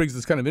Myers-Briggs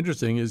that's kind of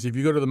interesting is if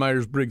you go to the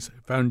Myers-Briggs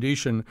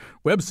Foundation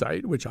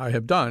website, which I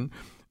have done,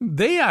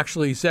 they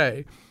actually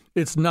say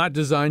it's not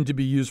designed to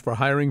be used for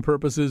hiring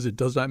purposes. It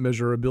does not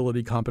measure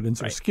ability,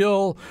 competence, or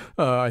skill.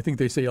 I think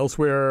they say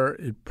elsewhere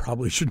it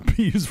probably shouldn't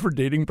be used for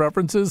dating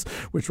preferences,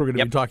 which we're going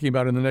to be talking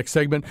about in the next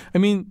segment. I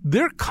mean,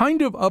 they're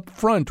kind of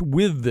upfront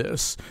with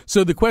this.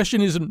 So the question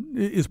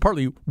is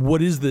partly,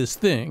 what is this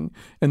thing?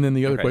 And then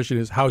the other question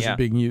is, how is it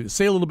being used?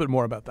 Say a little bit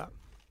more about that.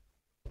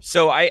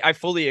 So I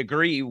fully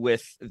agree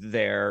with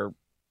their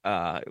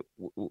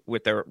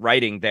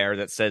writing there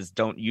that says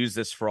don't use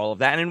this for all of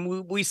that.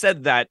 And we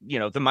said that,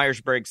 the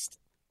Myers-Briggs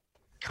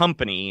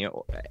company,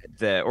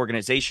 the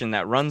organization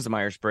that runs the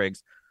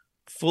Myers-Briggs,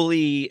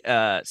 fully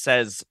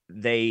says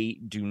they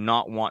do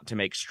not want to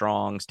make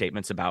strong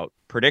statements about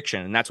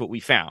prediction. And that's what we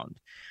found.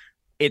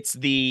 It's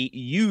the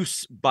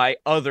use by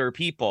other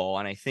people.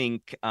 And I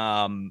think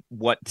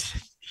what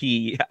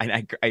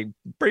I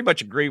pretty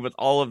much agree with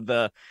all of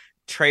the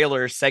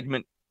trailer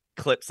segment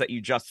clips that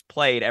you just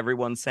played.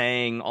 Everyone's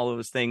saying all of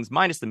those things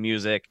minus the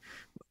music.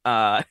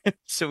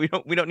 So we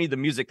don't need the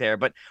music there.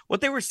 But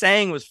what they were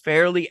saying was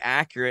fairly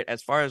accurate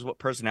as far as what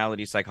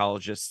personality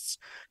psychologists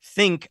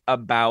think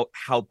about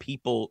how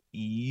people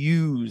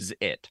use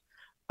it.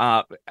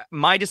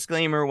 My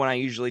disclaimer when I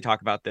usually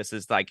talk about this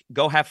is like,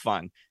 go have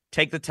fun,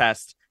 take the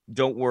test,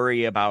 don't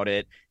worry about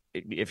it.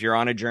 If you're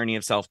on a journey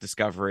of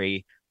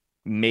self-discovery,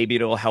 maybe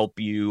it'll help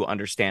you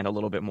understand a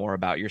little bit more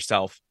about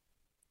yourself.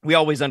 We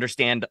always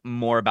understand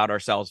more about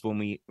ourselves when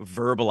we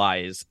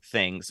verbalize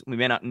things. We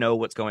may not know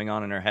what's going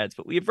on in our heads,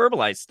 but we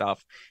verbalize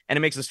stuff and it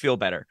makes us feel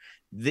better.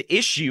 The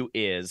issue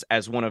is,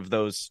 as one of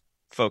those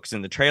folks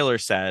in the trailer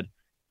said,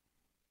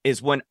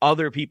 is when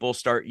other people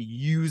start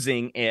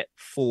using it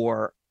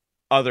for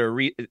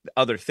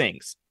other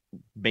things,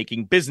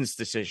 making business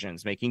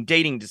decisions, making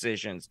dating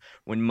decisions,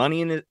 when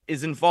money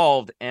is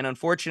involved. And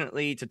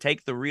unfortunately, to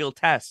take the real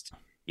test,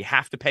 you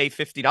have to pay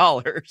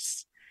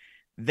 $50.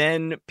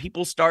 Then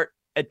people start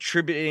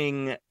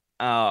attributing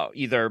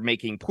either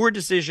making poor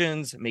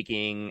decisions,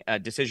 making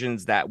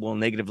decisions that will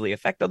negatively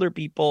affect other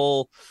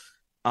people,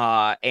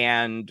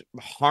 and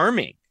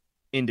harming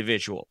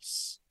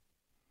individuals.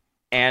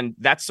 And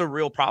that's a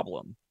real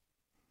problem.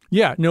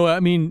 Yeah, no,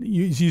 I mean,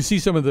 you see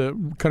some of the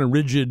kind of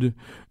rigid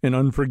and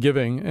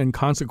unforgiving and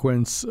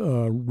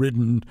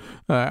consequence-ridden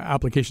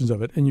applications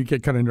of it, and you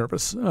get kind of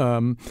nervous.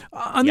 On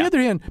the other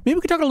hand, maybe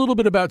we could talk a little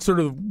bit about sort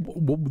of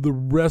the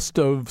rest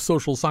of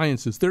social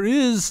sciences. There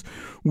is,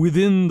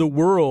 within the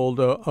world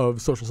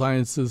of social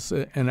sciences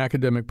and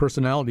academic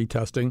personality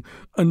testing,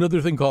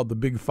 another thing called the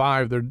Big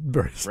Five. There are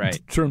various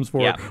terms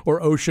for it,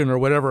 or Ocean or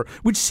whatever,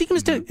 which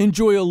seems to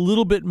enjoy a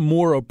little bit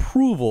more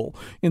approval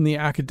in the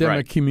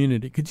academic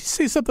community. Could you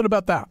say something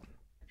about that?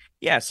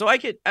 Yeah, so I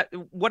could.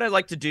 What I'd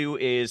like to do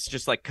is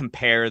just like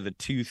compare the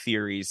two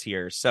theories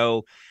here.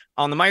 So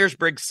on the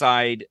Myers-Briggs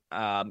side,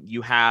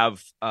 you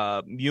have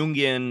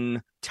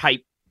Jungian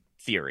type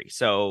theory,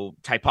 so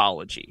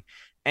typology,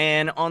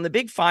 and on the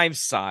Big Five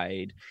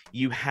side,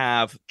 you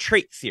have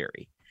trait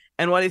theory.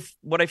 And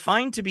what I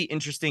find to be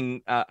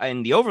interesting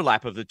in the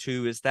overlap of the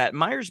two is that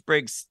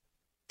Myers-Briggs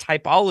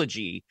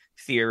typology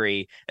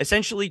theory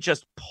essentially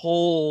just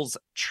pulls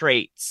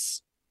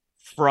traits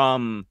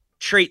from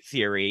trait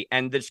theory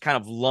and just kind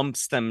of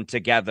lumps them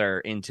together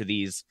into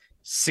these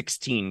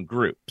 16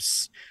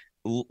 groups,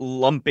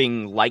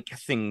 lumping like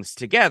things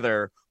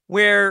together,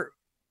 where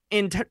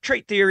in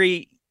trait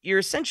theory, you're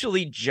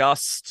essentially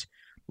just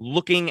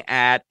looking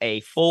at a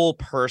full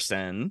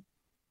person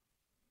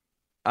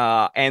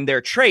and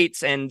their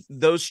traits, and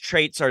those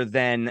traits are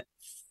then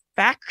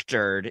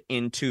factored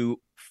into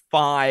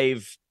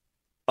 5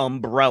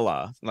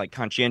 umbrella, like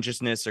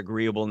conscientiousness,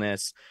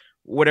 agreeableness,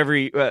 whatever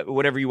you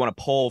want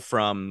to pull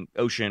from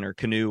Ocean or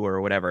Canoe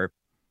or whatever.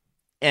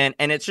 And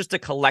it's just a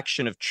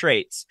collection of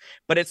traits,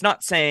 but it's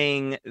not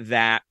saying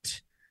that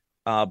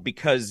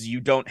because you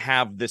don't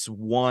have this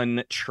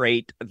one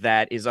trait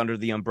that is under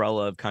the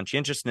umbrella of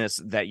conscientiousness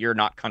that you're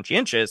not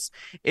conscientious.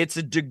 It's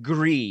a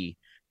degree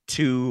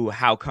to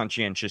how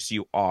conscientious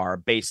you are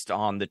based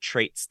on the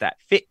traits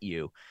that fit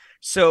you.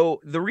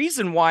 So the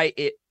reason why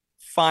it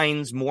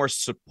finds more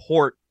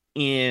support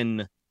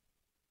in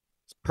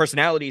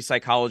personality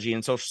psychology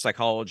and social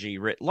psychology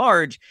writ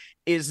large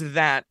is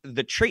that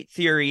the trait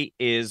theory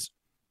is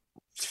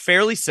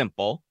fairly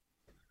simple.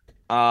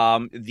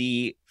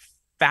 The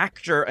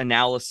factor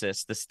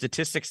analysis, the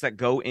statistics that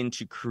go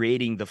into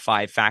creating the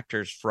 5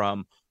 factors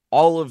from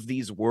all of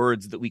these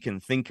words that we can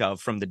think of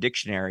from the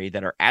dictionary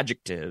that are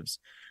adjectives,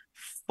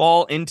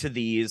 fall into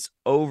these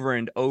over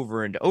and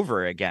over and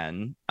over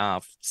again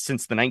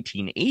since the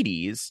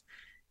 1980s.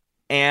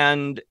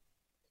 And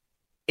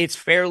it's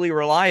fairly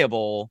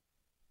reliable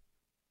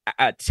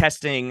at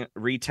testing,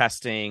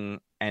 retesting,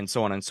 and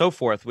so on and so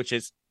forth, which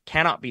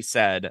cannot be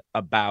said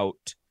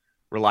about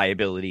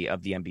reliability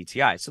of the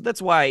MBTI. So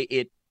that's why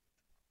it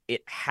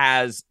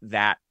has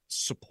that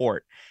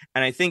support.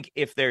 And I think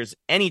if there's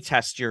any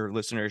test your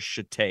listeners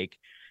should take,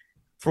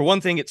 for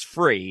one thing, it's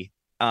free,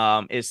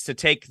 is to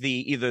take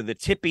either the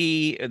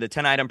TIPI, or the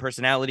 10-item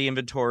personality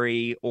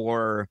inventory,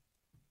 or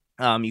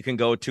you can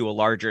go to a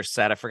larger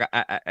set.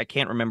 I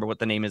can't remember what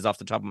the name is off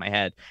the top of my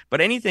head, but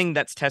anything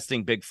that's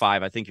testing Big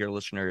Five, I think your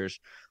listeners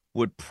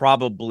would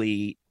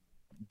probably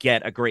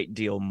get a great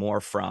deal more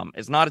from.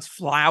 It's not as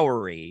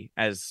flowery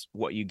as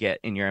what you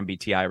get in your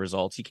MBTI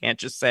results. You can't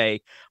just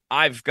say,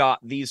 I've got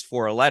these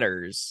 4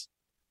 letters,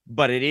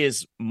 but it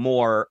is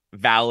more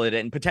valid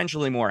and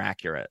potentially more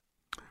accurate.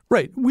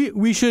 Right.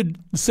 We should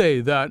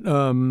say that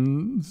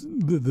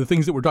the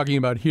things that we're talking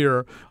about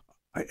here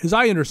as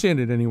I understand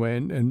it anyway,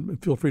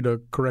 and feel free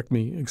to correct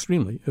me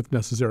extremely if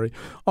necessary,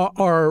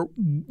 are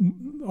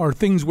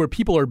things where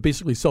people are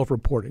basically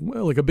self-reporting,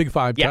 like a Big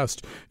Five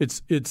test.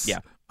 It's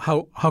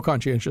how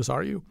conscientious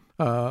are you?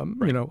 How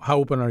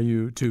open are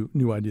you to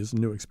new ideas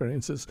and new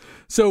experiences?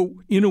 So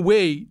in a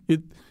way,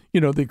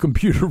 the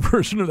computer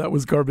version of that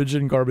was garbage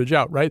in, garbage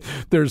out, right?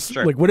 There's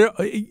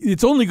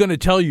it's only going to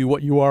tell you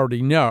what you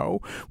already know,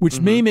 which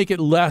may make it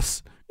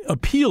less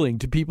appealing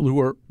to people who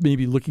are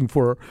maybe looking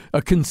for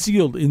a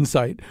concealed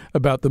insight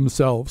about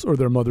themselves or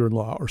their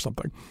mother-in-law or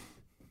something.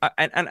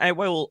 And I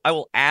will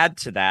add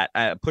to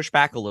that, push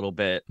back a little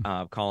bit,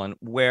 Colin,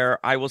 where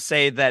I will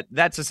say that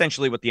that's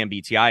essentially what the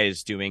MBTI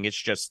is doing. It's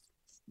just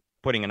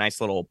putting a nice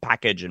little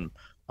package and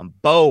a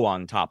bow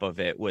on top of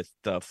it with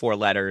the 4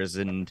 letters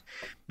and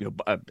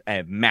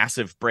a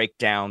massive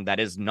breakdown that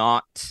is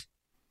not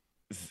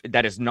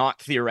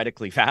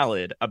theoretically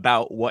valid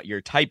about what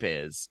your type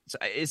is. So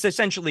it's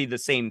essentially the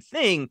same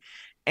thing.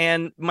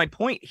 And my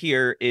point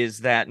here is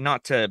that,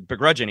 not to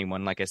begrudge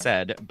anyone, like I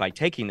said, by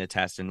taking the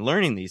test and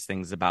learning these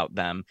things about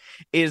them,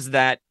 is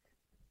that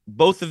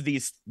both of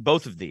these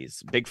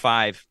Big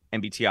Five,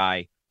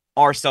 MBTI,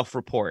 are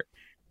self-report,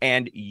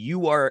 and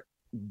you are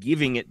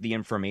giving it the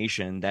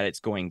information that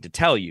it's going to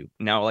tell you.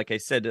 Now, like I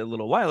said a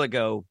little while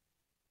ago,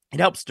 it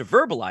helps to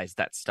verbalize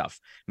that stuff.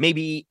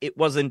 Maybe it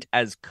wasn't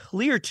as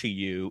clear to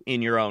you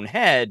in your own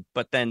head,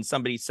 but then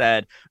somebody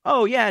said,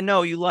 oh, yeah,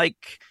 no, you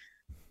like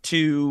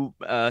to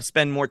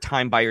spend more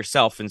time by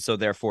yourself, and so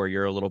therefore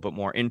you're a little bit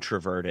more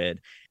introverted.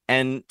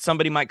 And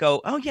somebody might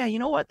go, oh, yeah, you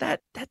know what?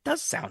 That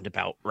does sound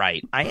about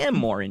right. I am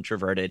more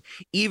introverted,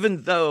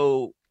 even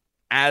though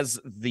as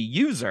the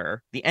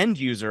user, the end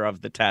user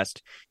of the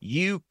test,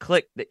 you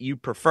click that you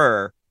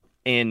prefer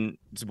in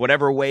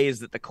whatever ways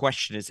that the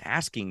question is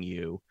asking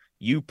you.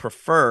 You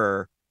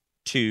prefer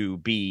to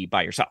be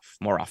by yourself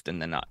more often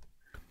than not.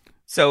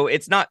 So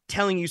it's not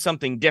telling you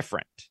something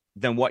different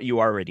than what you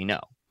already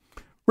know.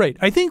 Right.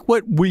 I think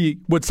what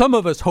some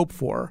of us hope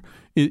for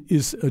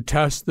is a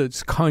test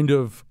that's kind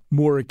of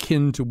more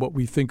akin to what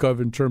we think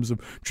of in terms of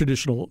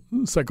traditional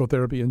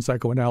psychotherapy and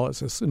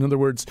psychoanalysis. In other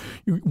words,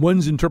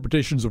 one's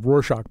interpretations of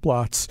Rorschach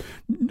plots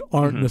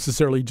aren't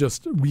necessarily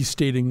just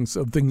restatings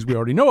of things we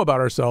already know about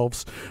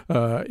ourselves.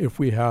 If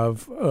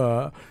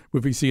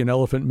we see an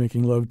elephant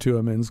making love to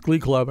a men's glee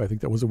club, I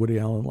think that was a Woody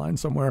Allen line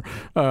somewhere,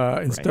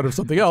 instead of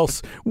something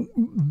else,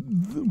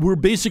 we're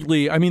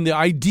basically, the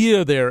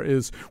idea there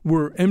is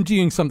we're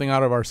emptying something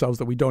out of ourselves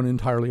that we don't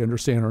entirely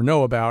understand or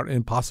know about,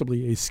 and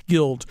possibly a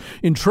skilled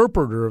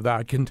interpreter of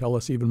that can tell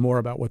us even more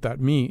about what that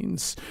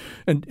means.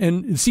 And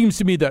it seems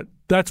to me that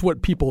that's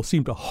what people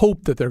seem to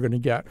hope that they're going to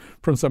get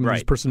from some of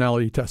these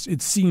personality tests.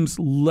 It seems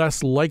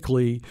less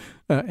likely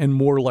and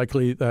more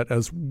likely that,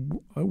 as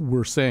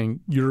we're saying,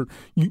 you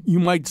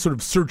might sort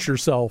of search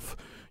yourself.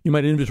 You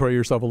might inventory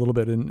yourself a little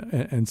bit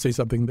and say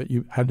something that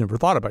you had never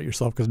thought about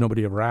yourself because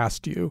nobody ever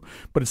asked you.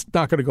 But it's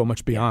not going to go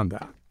much beyond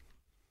that.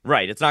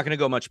 Right. It's not going to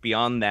go much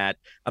beyond that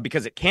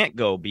because it can't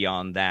go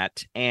beyond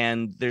that.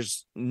 And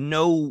there's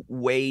no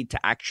way to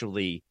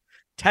actually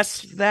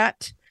test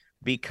that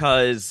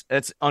because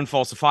it's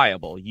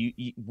unfalsifiable.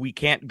 We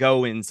can't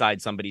go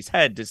inside somebody's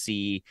head to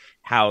see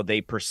how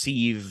they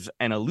perceive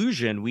an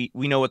illusion. We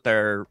know what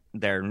their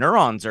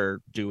neurons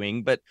are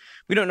doing, but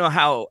we don't know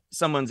how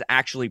someone's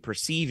actually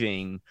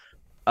perceiving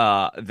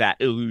that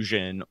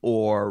illusion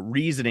or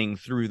reasoning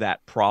through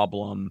that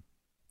problem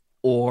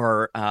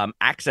or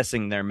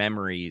accessing their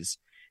memories.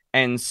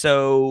 And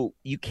so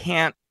you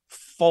can't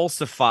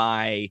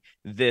falsify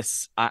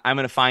this, I'm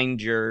going to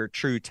find your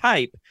true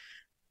type,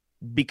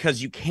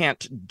 because you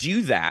can't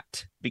do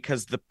that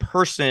because the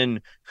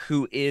person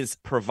who is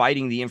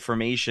providing the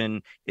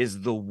information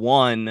is the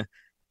one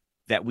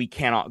that we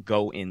cannot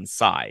go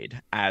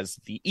inside as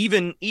the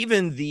even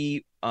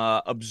the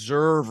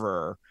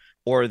observer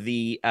or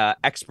the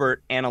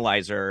expert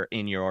analyzer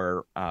in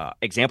your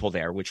example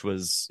there, which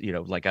was,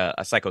 like a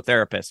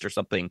psychotherapist or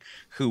something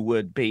who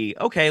would be,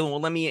 okay, well,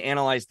 let me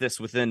analyze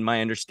this within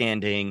my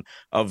understanding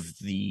of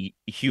the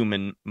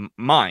human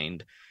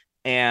mind.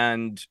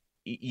 And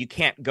you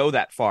can't go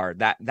that far.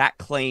 That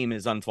claim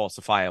is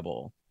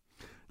unfalsifiable.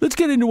 Let's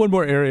get into one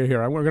more area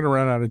here. We're going to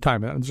run out of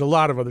time. There's a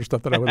lot of other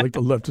stuff that I would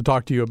love to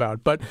talk to you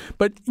about. But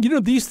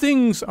these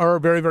things are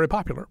very, very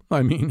popular.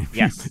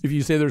 If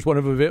you say there's one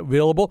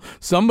available,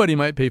 somebody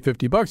might pay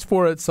 $50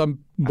 for it.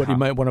 Somebody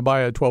might want to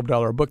buy a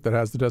 $12 book that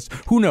has the test.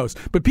 Who knows?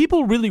 But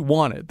people really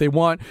want it. They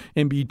want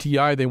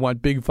MBTI. They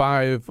want Big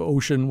Five,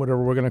 Ocean,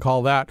 whatever we're going to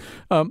call that.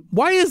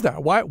 Why is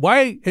that?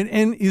 Why?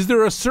 And is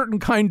there a certain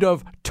kind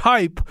of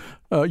type,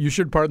 you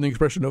should pardon the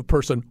expression, of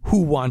person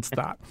who wants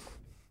that?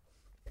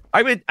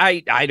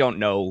 I don't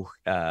know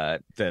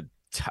to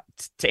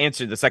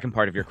answer the second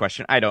part of your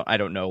question. I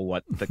don't know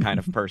what the kind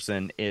of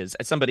person is.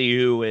 As somebody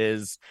who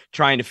is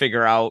trying to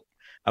figure out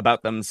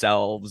about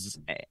themselves,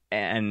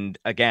 and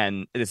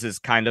again, this is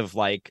kind of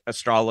like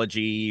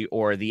astrology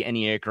or the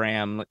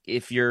Enneagram.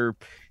 If you're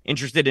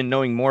interested in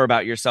knowing more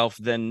about yourself,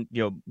 then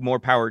more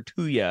power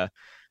to you.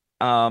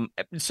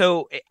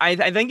 So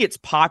I think it's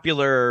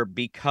popular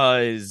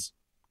because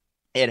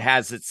it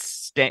has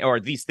its or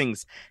these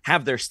things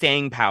have their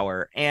staying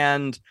power.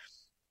 And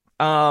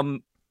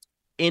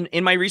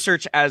in my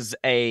research as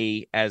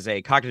a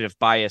cognitive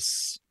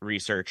bias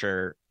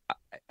researcher,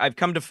 I've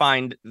come to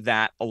find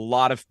that a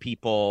lot of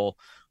people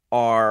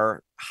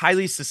are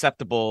highly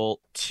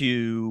susceptible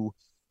to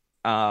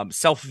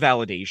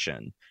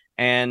self-validation.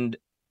 And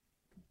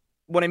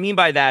what I mean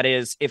by that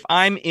is, if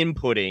I'm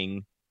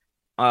inputting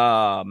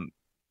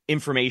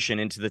information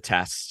into the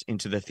test,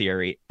 into the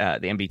theory, the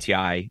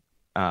MBTI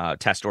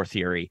test or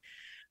theory,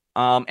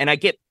 and I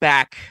get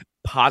back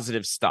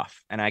positive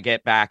stuff, and I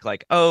get back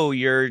like, oh,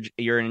 you're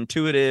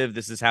intuitive,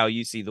 this is how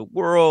you see the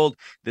world,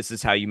 this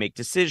is how you make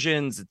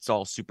decisions, it's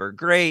all super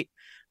great.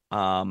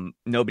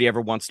 Nobody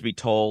ever wants to be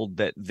told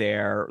that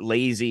they're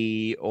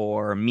lazy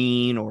or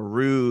mean or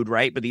rude,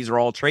 right? But these are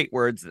all trait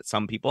words that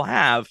some people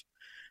have.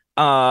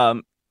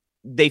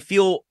 They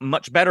feel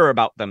much better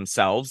about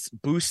themselves,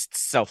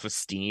 boosts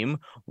self-esteem.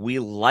 We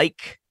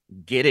like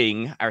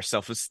getting our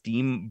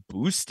self-esteem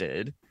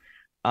boosted.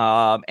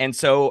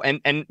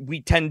 And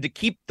we tend to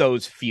keep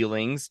those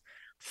feelings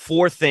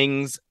for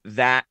things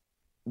that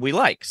we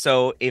like.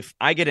 So if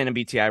I get an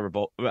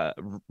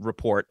MBTI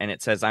report and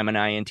it says I'm an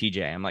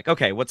INTJ, I'm like,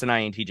 okay, what's an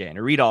INTJ? And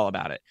I read all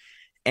about it.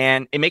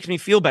 And it makes me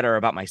feel better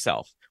about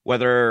myself,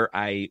 whether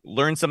I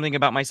learn something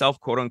about myself,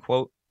 quote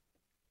unquote,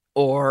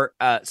 or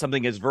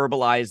something is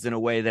verbalized in a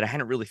way that I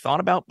hadn't really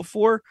thought about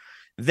before,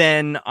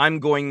 then I'm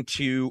going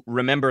to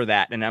remember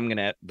that, and I'm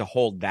going to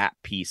hold that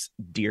piece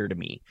dear to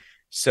me.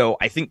 So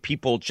I think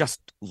people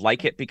just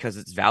like it because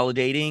it's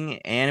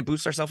validating and it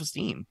boosts our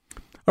self-esteem.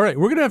 All right,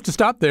 we're going to have to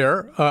stop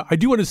there. I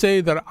do want to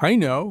say that I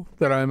know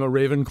that I'm a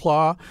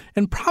Ravenclaw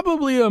and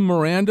probably a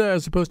Miranda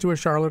as opposed to a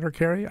Charlotte or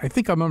Carrie. I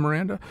think I'm a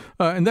Miranda.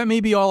 And that may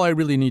be all I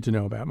really need to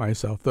know about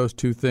myself, those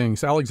two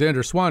things.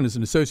 Alexander Swan is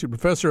an associate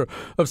professor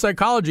of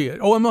psychology.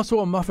 I'm also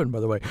a muffin, by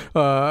the way,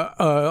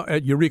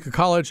 at Eureka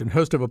College and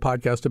host of a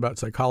podcast about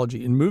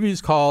psychology in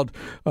movies called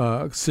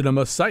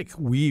Cinema Psych.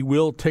 We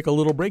will take a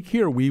little break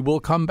here. We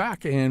will come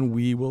back and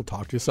we will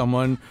talk to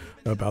someone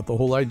about the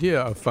whole idea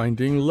of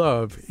finding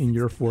love in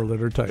your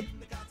four-letter type.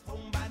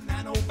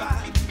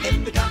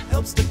 Indica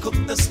helps to cook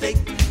the steak.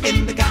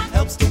 Indica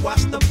helps to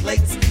wash the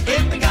plates.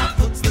 Indica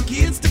puts the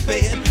kids to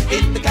bed.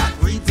 Indica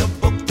reads a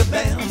book to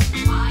them.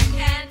 Why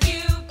can't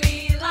you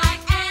be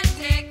like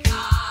Indica?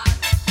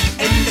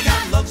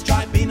 Indica loves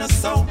driving us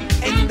so.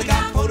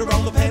 Indica put her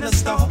on the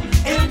pedestal.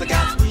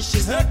 Indica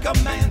wishes her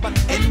command, but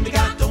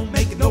Indica don't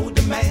make no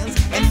demands.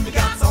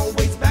 Indica's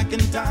always back in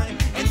time.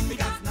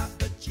 Indica's not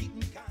the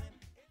cheating kind.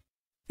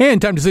 And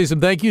time to say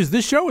some thank yous.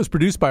 This show is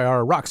produced by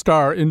our rock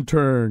star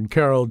intern,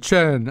 Carol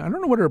Chen. I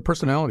don't know what her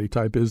personality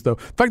type is, though.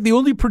 In fact, the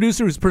only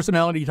producer whose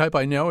personality type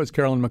I know is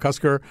Carolyn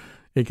McCusker,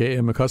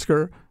 a.k.a.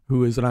 McCusker,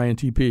 who is an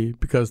INTP,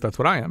 because that's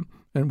what I am.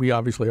 And we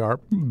obviously are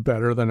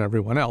better than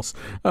everyone else.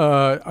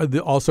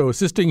 Also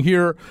assisting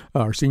here,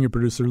 our senior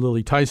producer,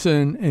 Lily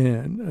Tyson,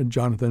 and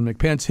Jonathan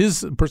McPants.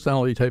 His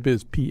personality type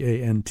is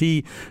PANT.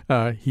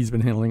 He's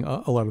been handling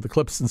a lot of the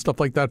clips and stuff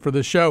like that for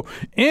this show.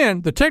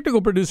 And the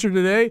technical producer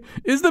today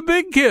is the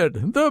big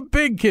kid.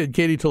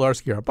 Katie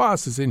Tolarski, our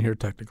boss, is in here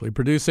technically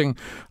producing.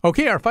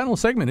 Okay, our final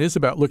segment is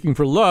about looking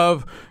for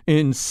love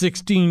in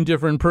 16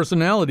 different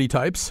personality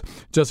types.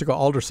 Jessica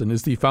Alderson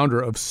is the founder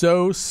of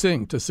So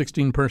Synced, a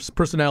 16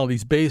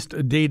 personalities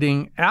based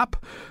dating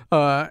app,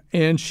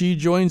 and she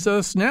joins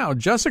us now.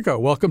 Jessica,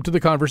 welcome to the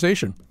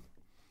conversation.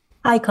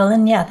 Hi,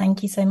 Colin. Yeah,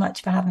 thank you so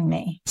much for having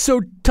me.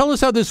 So tell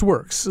us how this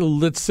works.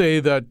 Let's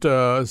say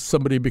that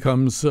somebody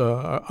becomes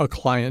a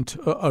client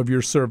of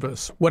your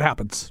service. What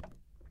happens?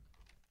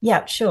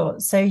 Yeah,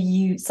 sure. So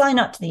you sign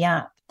up to the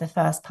app. The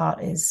first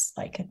part is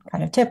like a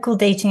kind of typical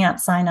dating app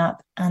sign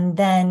up, and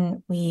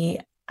then we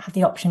have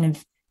the option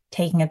of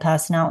taking a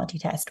personality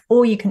test,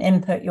 or you can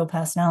input your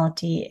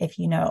personality if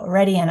you know it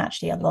already. And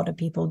actually a lot of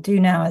people do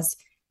now, as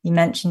you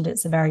mentioned,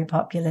 it's a very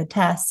popular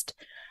test.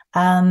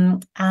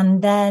 And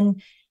then,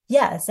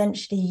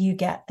 essentially you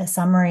get a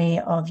summary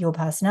of your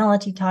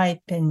personality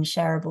type in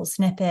shareable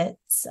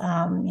snippets.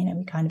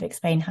 We kind of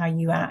explain how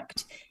you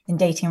act in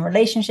dating and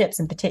relationships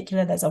in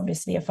particular. There's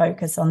obviously a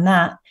focus on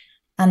that.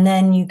 And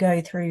then you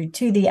go through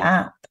to the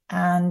app,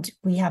 and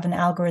we have an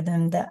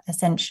algorithm that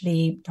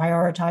essentially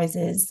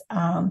prioritizes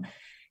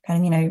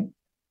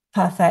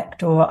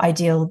perfect or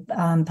ideal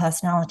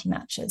personality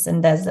matches.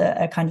 And there's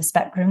a kind of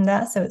spectrum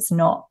there. So it's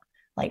not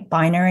like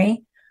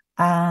binary.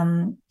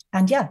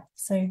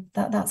 So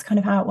that's kind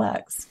of how it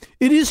works.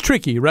 It is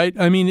tricky, right?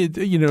 I mean,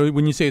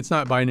 when you say it's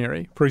not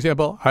binary, for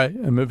example, I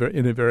am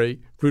in a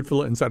very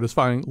fruitful and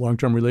satisfying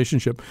long-term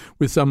relationship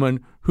with someone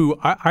who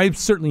I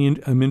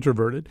certainly am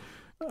introverted.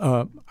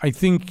 I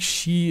think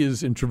she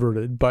is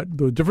introverted, but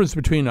the difference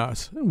between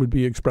us would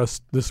be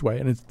expressed this way,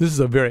 and this is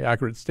a very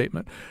accurate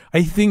statement.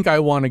 I think I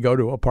want to go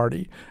to a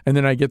party, and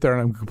then I get there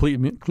and I'm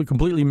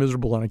completely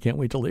miserable and I can't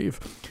wait to leave.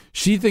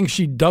 She thinks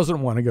she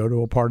doesn't want to go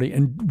to a party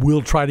and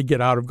will try to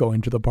get out of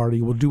going to the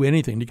party, will do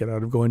anything to get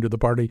out of going to the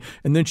party,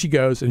 and then she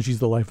goes and she's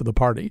the life of the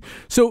party.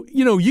 So,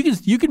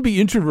 you can be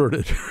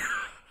introverted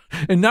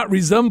and not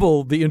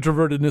resemble the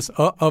introvertedness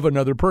of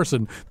another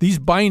person. These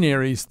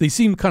binaries, they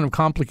seem kind of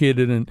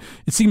complicated, and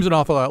it seems an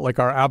awful lot like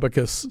our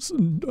abacus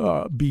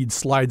bead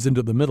slides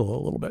into the middle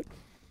a little bit.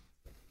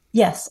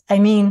 Yes. I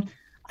mean,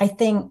 I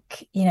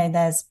think,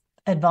 there's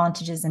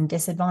advantages and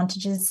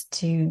disadvantages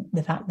to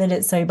the fact that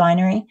it's so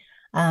binary.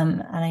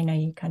 And I know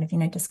you kind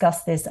of,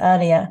 discussed this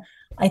earlier.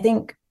 I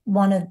think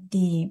one of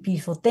the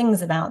beautiful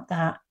things about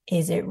that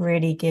is it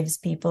really gives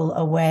people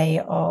a way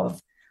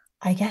of,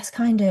 I guess,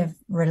 kind of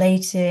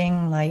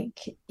relating, like,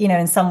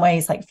 in some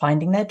ways, like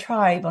finding their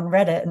tribe on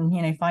Reddit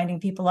and, finding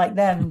people like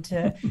them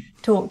to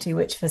talk to,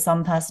 which for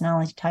some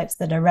personality types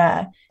that are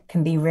rare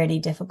can be really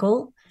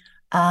difficult.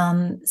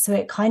 So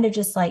it kind of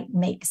just like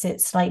makes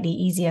it slightly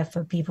easier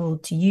for people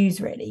to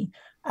use, really.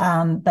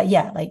 But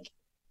yeah, like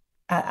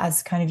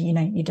as kind of,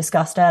 you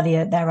discussed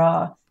earlier, there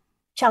are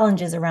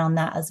challenges around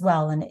that as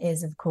well. And it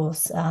is, of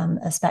course,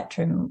 a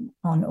spectrum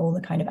on all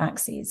the kind of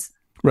axes.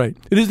 Right.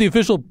 It is the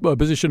official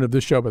position of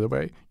this show, by the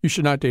way. You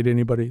should not date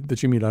anybody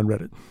that you meet on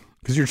Reddit,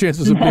 because your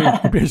chances of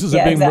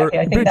being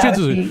murdered, your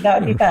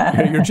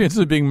chances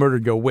of being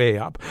murdered go way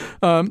up.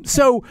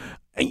 So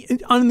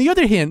on the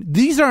other hand,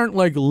 these aren't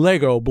like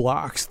Lego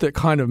blocks that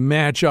kind of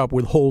match up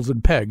with holes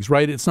and pegs,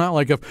 right? It's not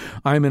like if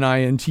I'm an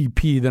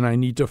INTP, then I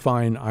need to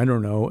find, I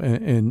don't know,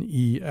 an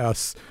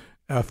ESFJ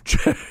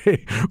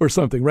or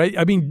something, right?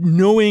 I mean,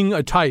 knowing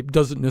a type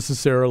doesn't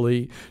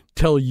necessarily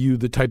tell you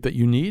the type that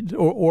you need,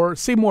 or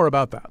say more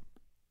about that.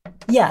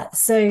 Yeah.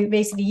 So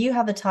basically you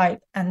have a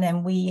type, and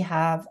then we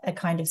have a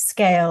kind of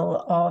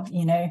scale of,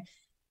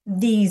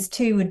 these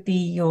two would be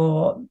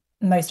your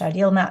most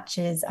ideal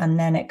matches, and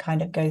then it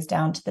kind of goes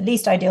down to the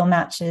least ideal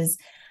matches.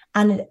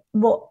 And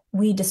what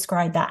we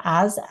describe that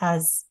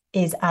as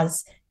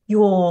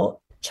your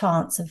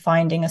chance of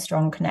finding a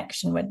strong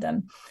connection with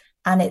them.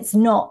 And it's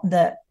not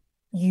that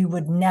you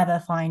would never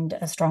find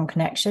a strong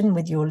connection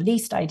with your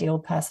least ideal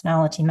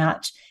personality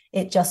match.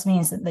 It just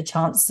means that the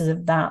chances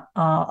of that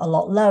are a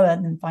lot lower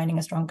than finding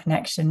a strong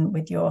connection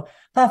with your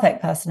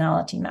perfect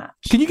personality match.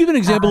 Can you give an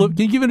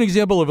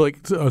example of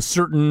like a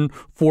certain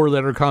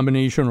 4-letter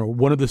combination or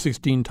one of the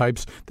 16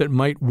 types that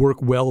might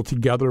work well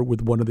together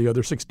with one of the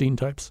other 16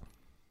 types?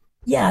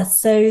 Yeah,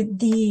 so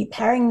the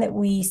pairing that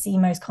we see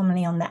most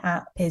commonly on the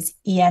app is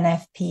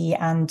ENFP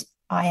and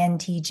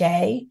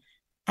INTJ.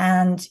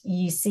 And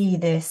you see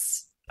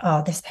this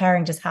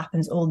pairing just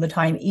happens all the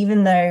time,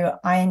 even though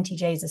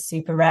INTJs are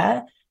super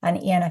rare and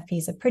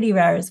ENFPs are pretty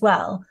rare as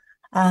well.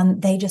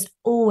 They just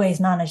always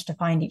manage to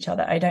find each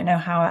other. I don't know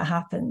how it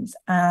happens.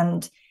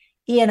 And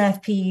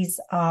ENFPs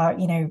are,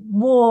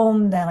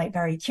 warm. They're like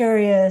very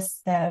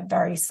curious. They're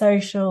very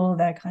social.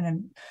 They're kind of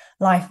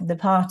life of the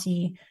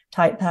party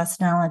type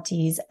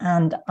personalities.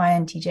 And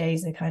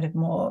INTJs are kind of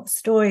more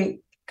stoic,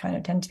 kind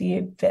of tend to be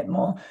a bit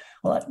more,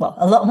 a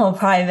lot more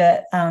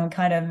private,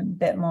 kind of a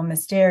bit more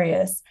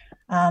mysterious.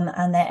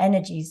 And their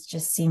energies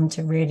just seem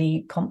to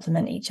really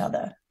complement each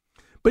other.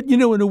 But,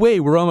 in a way,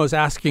 we're almost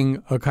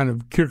asking a kind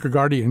of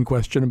Kierkegaardian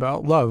question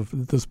about love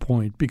at this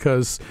point,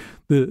 because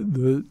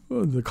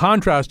the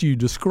contrast you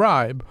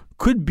describe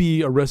could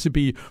be a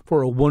recipe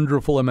for a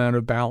wonderful amount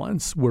of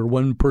balance, where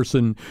one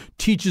person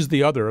teaches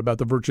the other about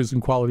the virtues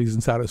and qualities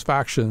and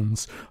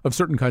satisfactions of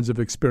certain kinds of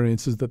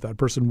experiences that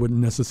person wouldn't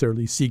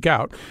necessarily seek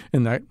out.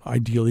 And that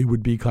ideally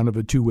would be kind of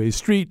a two-way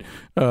street.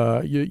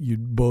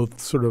 You'd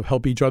both sort of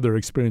help each other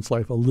experience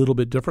life a little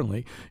bit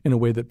differently in a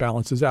way that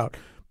balances out.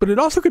 But it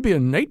also could be a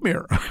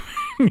nightmare.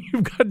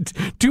 You've got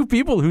two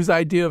people whose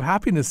idea of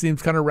happiness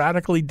seems kind of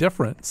radically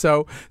different.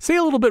 So say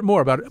a little bit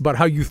more about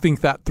how you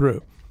think that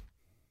through.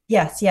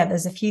 Yes, yeah,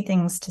 there's a few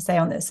things to say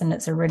on this, and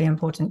it's a really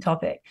important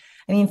topic.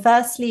 I mean,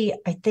 firstly,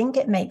 I think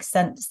it makes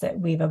sense that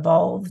we've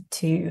evolved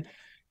to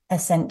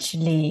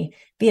essentially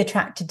be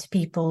attracted to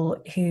people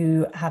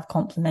who have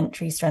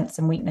complementary strengths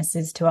and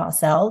weaknesses to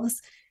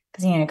ourselves.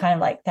 Because, kind of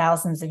like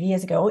thousands of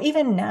years ago, or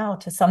even now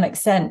to some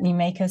extent, you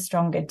make a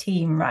stronger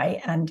team,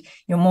 right? And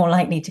you're more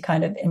likely to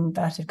kind of,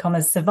 inverted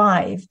commas,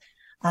 survive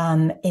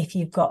if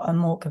you've got a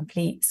more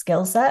complete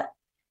skill set.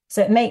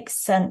 So it makes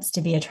sense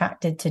to be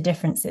attracted to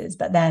differences,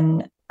 but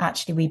then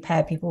actually we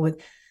pair people with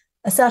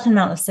a certain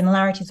amount of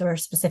similarities or a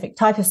specific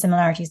type of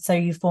similarities, so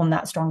you form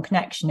that strong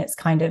connection. It's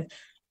kind of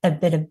a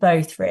bit of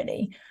both,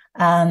 really.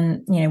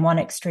 One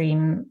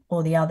extreme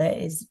or the other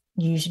is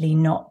usually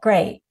not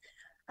great.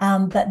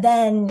 But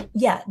then,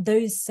 yeah,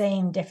 those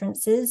same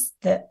differences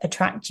that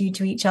attract you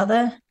to each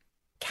other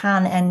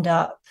can end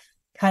up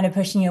kind of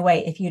pushing you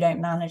away if you don't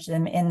manage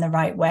them in the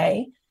right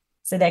way.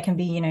 So there can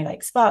be,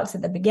 like sparks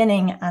at the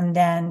beginning. And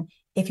then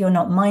if you're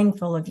not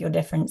mindful of your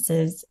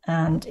differences,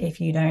 and if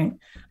you don't,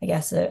 I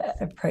guess,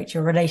 approach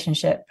your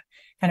relationship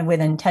kind of with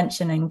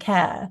intention and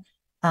care,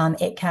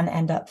 it can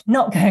end up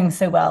not going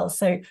so well.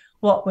 So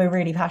what we're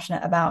really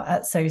passionate about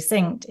at So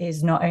Synced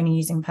is not only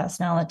using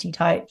personality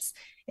types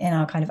in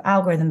our kind of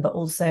algorithm, but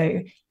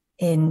also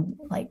in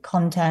like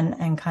content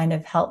and kind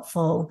of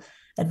helpful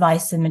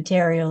advice and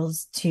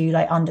materials to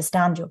like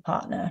understand your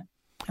partner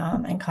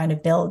and kind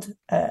of build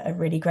a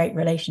really great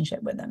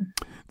relationship with them.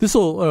 This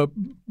will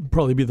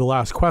probably be the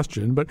last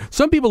question, but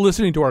some people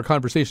listening to our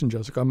conversation,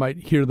 Jessica, might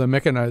hear the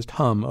mechanized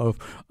hum of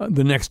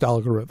the next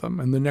algorithm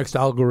and the next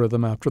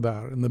algorithm after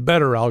that and the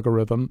better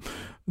algorithm,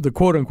 the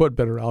quote-unquote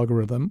better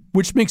algorithm,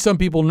 which makes some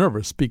people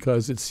nervous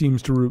because it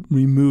seems to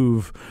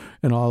remove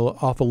an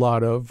awful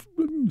lot of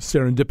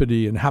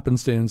serendipity and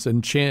happenstance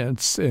and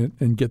chance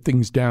and get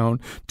things down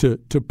to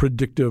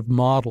predictive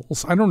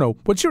models. I don't know.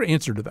 What's your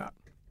answer to that?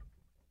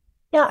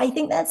 Yeah, I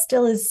think that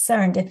still is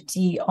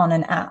serendipity on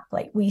an app.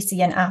 Like we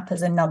see an app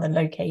as another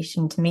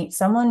location to meet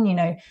someone,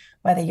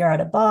 whether you're at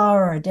a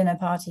bar or a dinner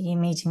party,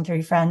 meeting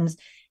through friends,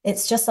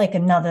 it's just like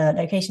another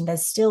location.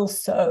 There's still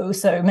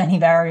so many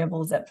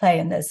variables at play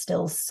and there's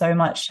still so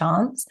much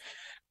chance.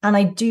 And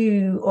I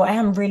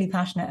am really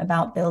passionate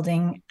about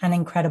building an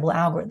incredible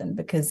algorithm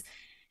because,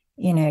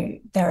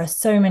 there are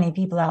so many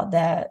people out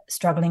there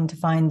struggling to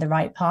find the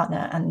right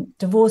partner and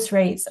divorce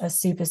rates are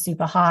super,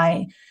 super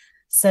high.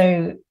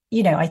 So,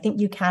 I think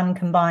you can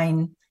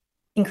combine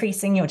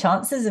increasing your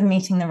chances of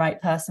meeting the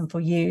right person for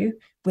you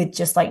with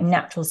just like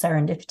natural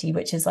serendipity,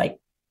 which is like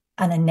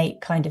an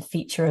innate kind of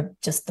feature of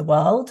just the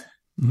world.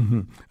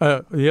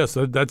 Mm-hmm. Yes,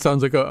 that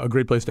sounds like a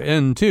great place to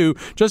end, too.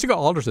 Jessica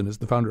Alderson is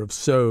the founder of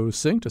So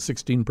Synced, a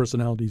 16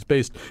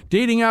 personalities-based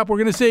dating app. We're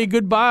going to say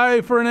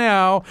goodbye for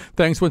now.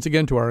 Thanks once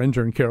again to our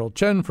intern, Carol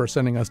Chen, for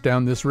sending us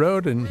down this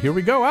road. And here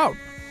we go out.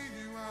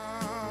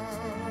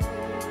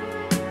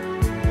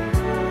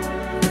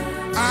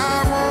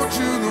 I want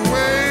you the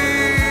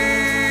way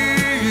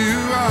you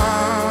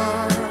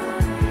are.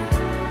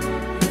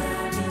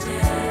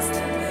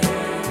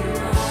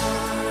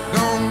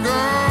 Don't go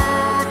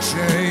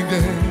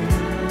changing.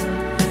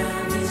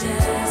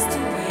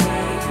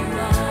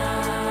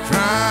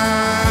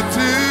 Try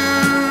to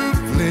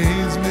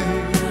please me.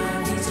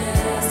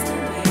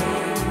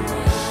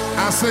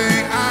 I say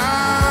I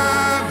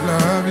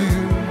love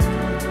you.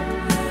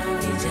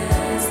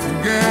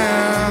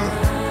 Girl,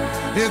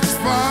 it's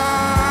far.